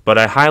menacing, but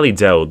I highly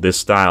doubt this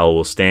style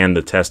will stand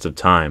the test of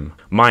time,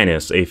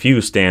 minus a few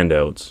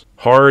standouts.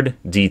 Hard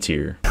D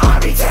tier.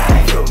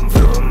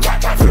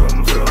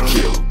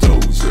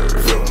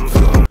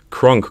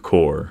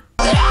 Crunkcore.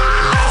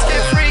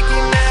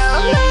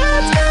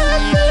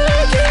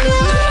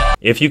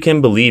 If you can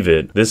believe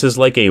it, this is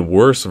like a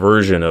worse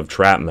version of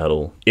trap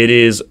metal. It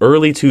is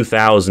early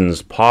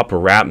 2000s pop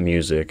rap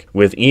music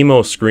with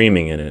emo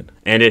screaming in it,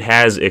 and it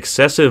has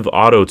excessive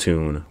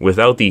auto-tune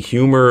without the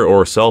humor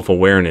or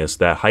self-awareness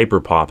that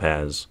hyperpop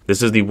has.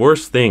 This is the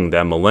worst thing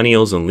that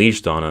millennials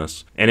unleashed on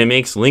us, and it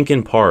makes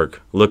Linkin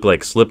Park look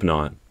like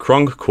Slipknot.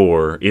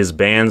 Crunkcore is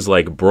bands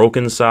like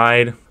Broken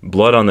Side,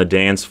 Blood on the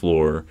Dance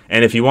Floor,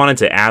 and if you wanted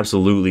to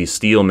absolutely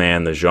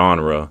steelman the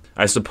genre,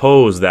 I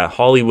suppose that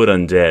Hollywood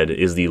Undead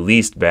is the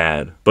least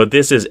bad. But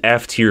this is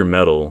F tier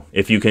metal,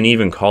 if you can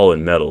even call it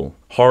metal.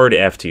 Hard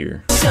F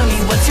tier. Show me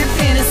what's your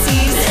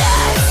fantasies.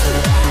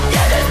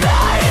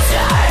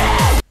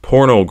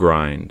 Porno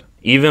grind.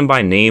 Even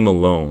by name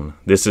alone,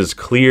 this is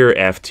clear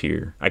F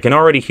tier. I can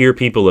already hear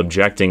people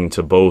objecting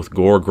to both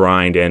gore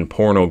grind and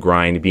porno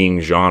grind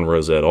being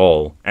genres at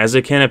all, as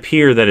it can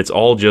appear that it's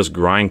all just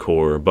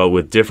grindcore but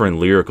with different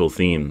lyrical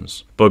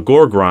themes. But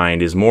gore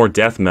grind is more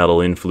death metal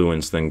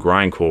influenced than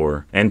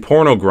grindcore, and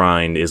porno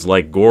grind is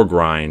like gore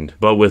grind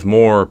but with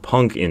more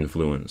punk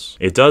influence.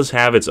 It does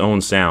have its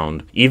own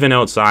sound, even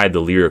outside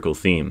the lyrical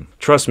theme.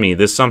 Trust me,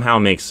 this somehow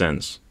makes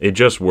sense. It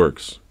just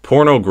works.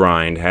 Porno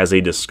grind has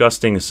a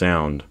disgusting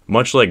sound,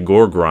 much like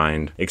gore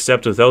grind,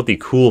 except without the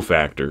cool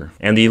factor,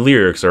 and the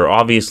lyrics are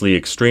obviously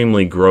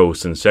extremely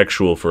gross and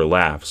sexual for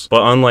laughs,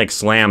 but unlike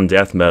slam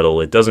death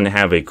metal, it doesn't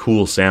have a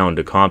cool sound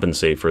to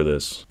compensate for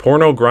this.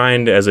 Porno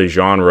grind as a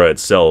genre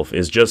itself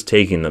is just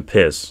taking the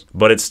piss,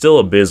 but it's still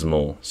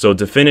abysmal, so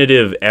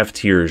definitive F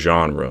tier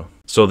genre.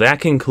 So that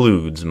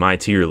concludes my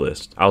tier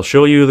list. I'll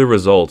show you the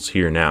results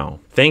here now.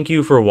 Thank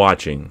you for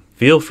watching.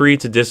 Feel free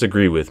to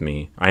disagree with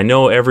me. I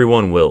know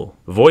everyone will.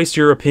 Voice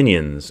your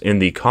opinions in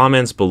the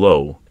comments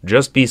below.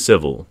 Just be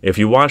civil. If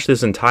you watch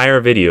this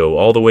entire video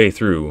all the way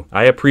through,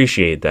 I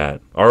appreciate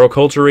that. Our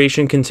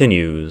acculturation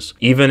continues,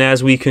 even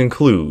as we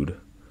conclude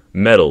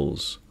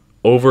metals,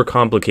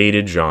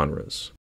 overcomplicated genres.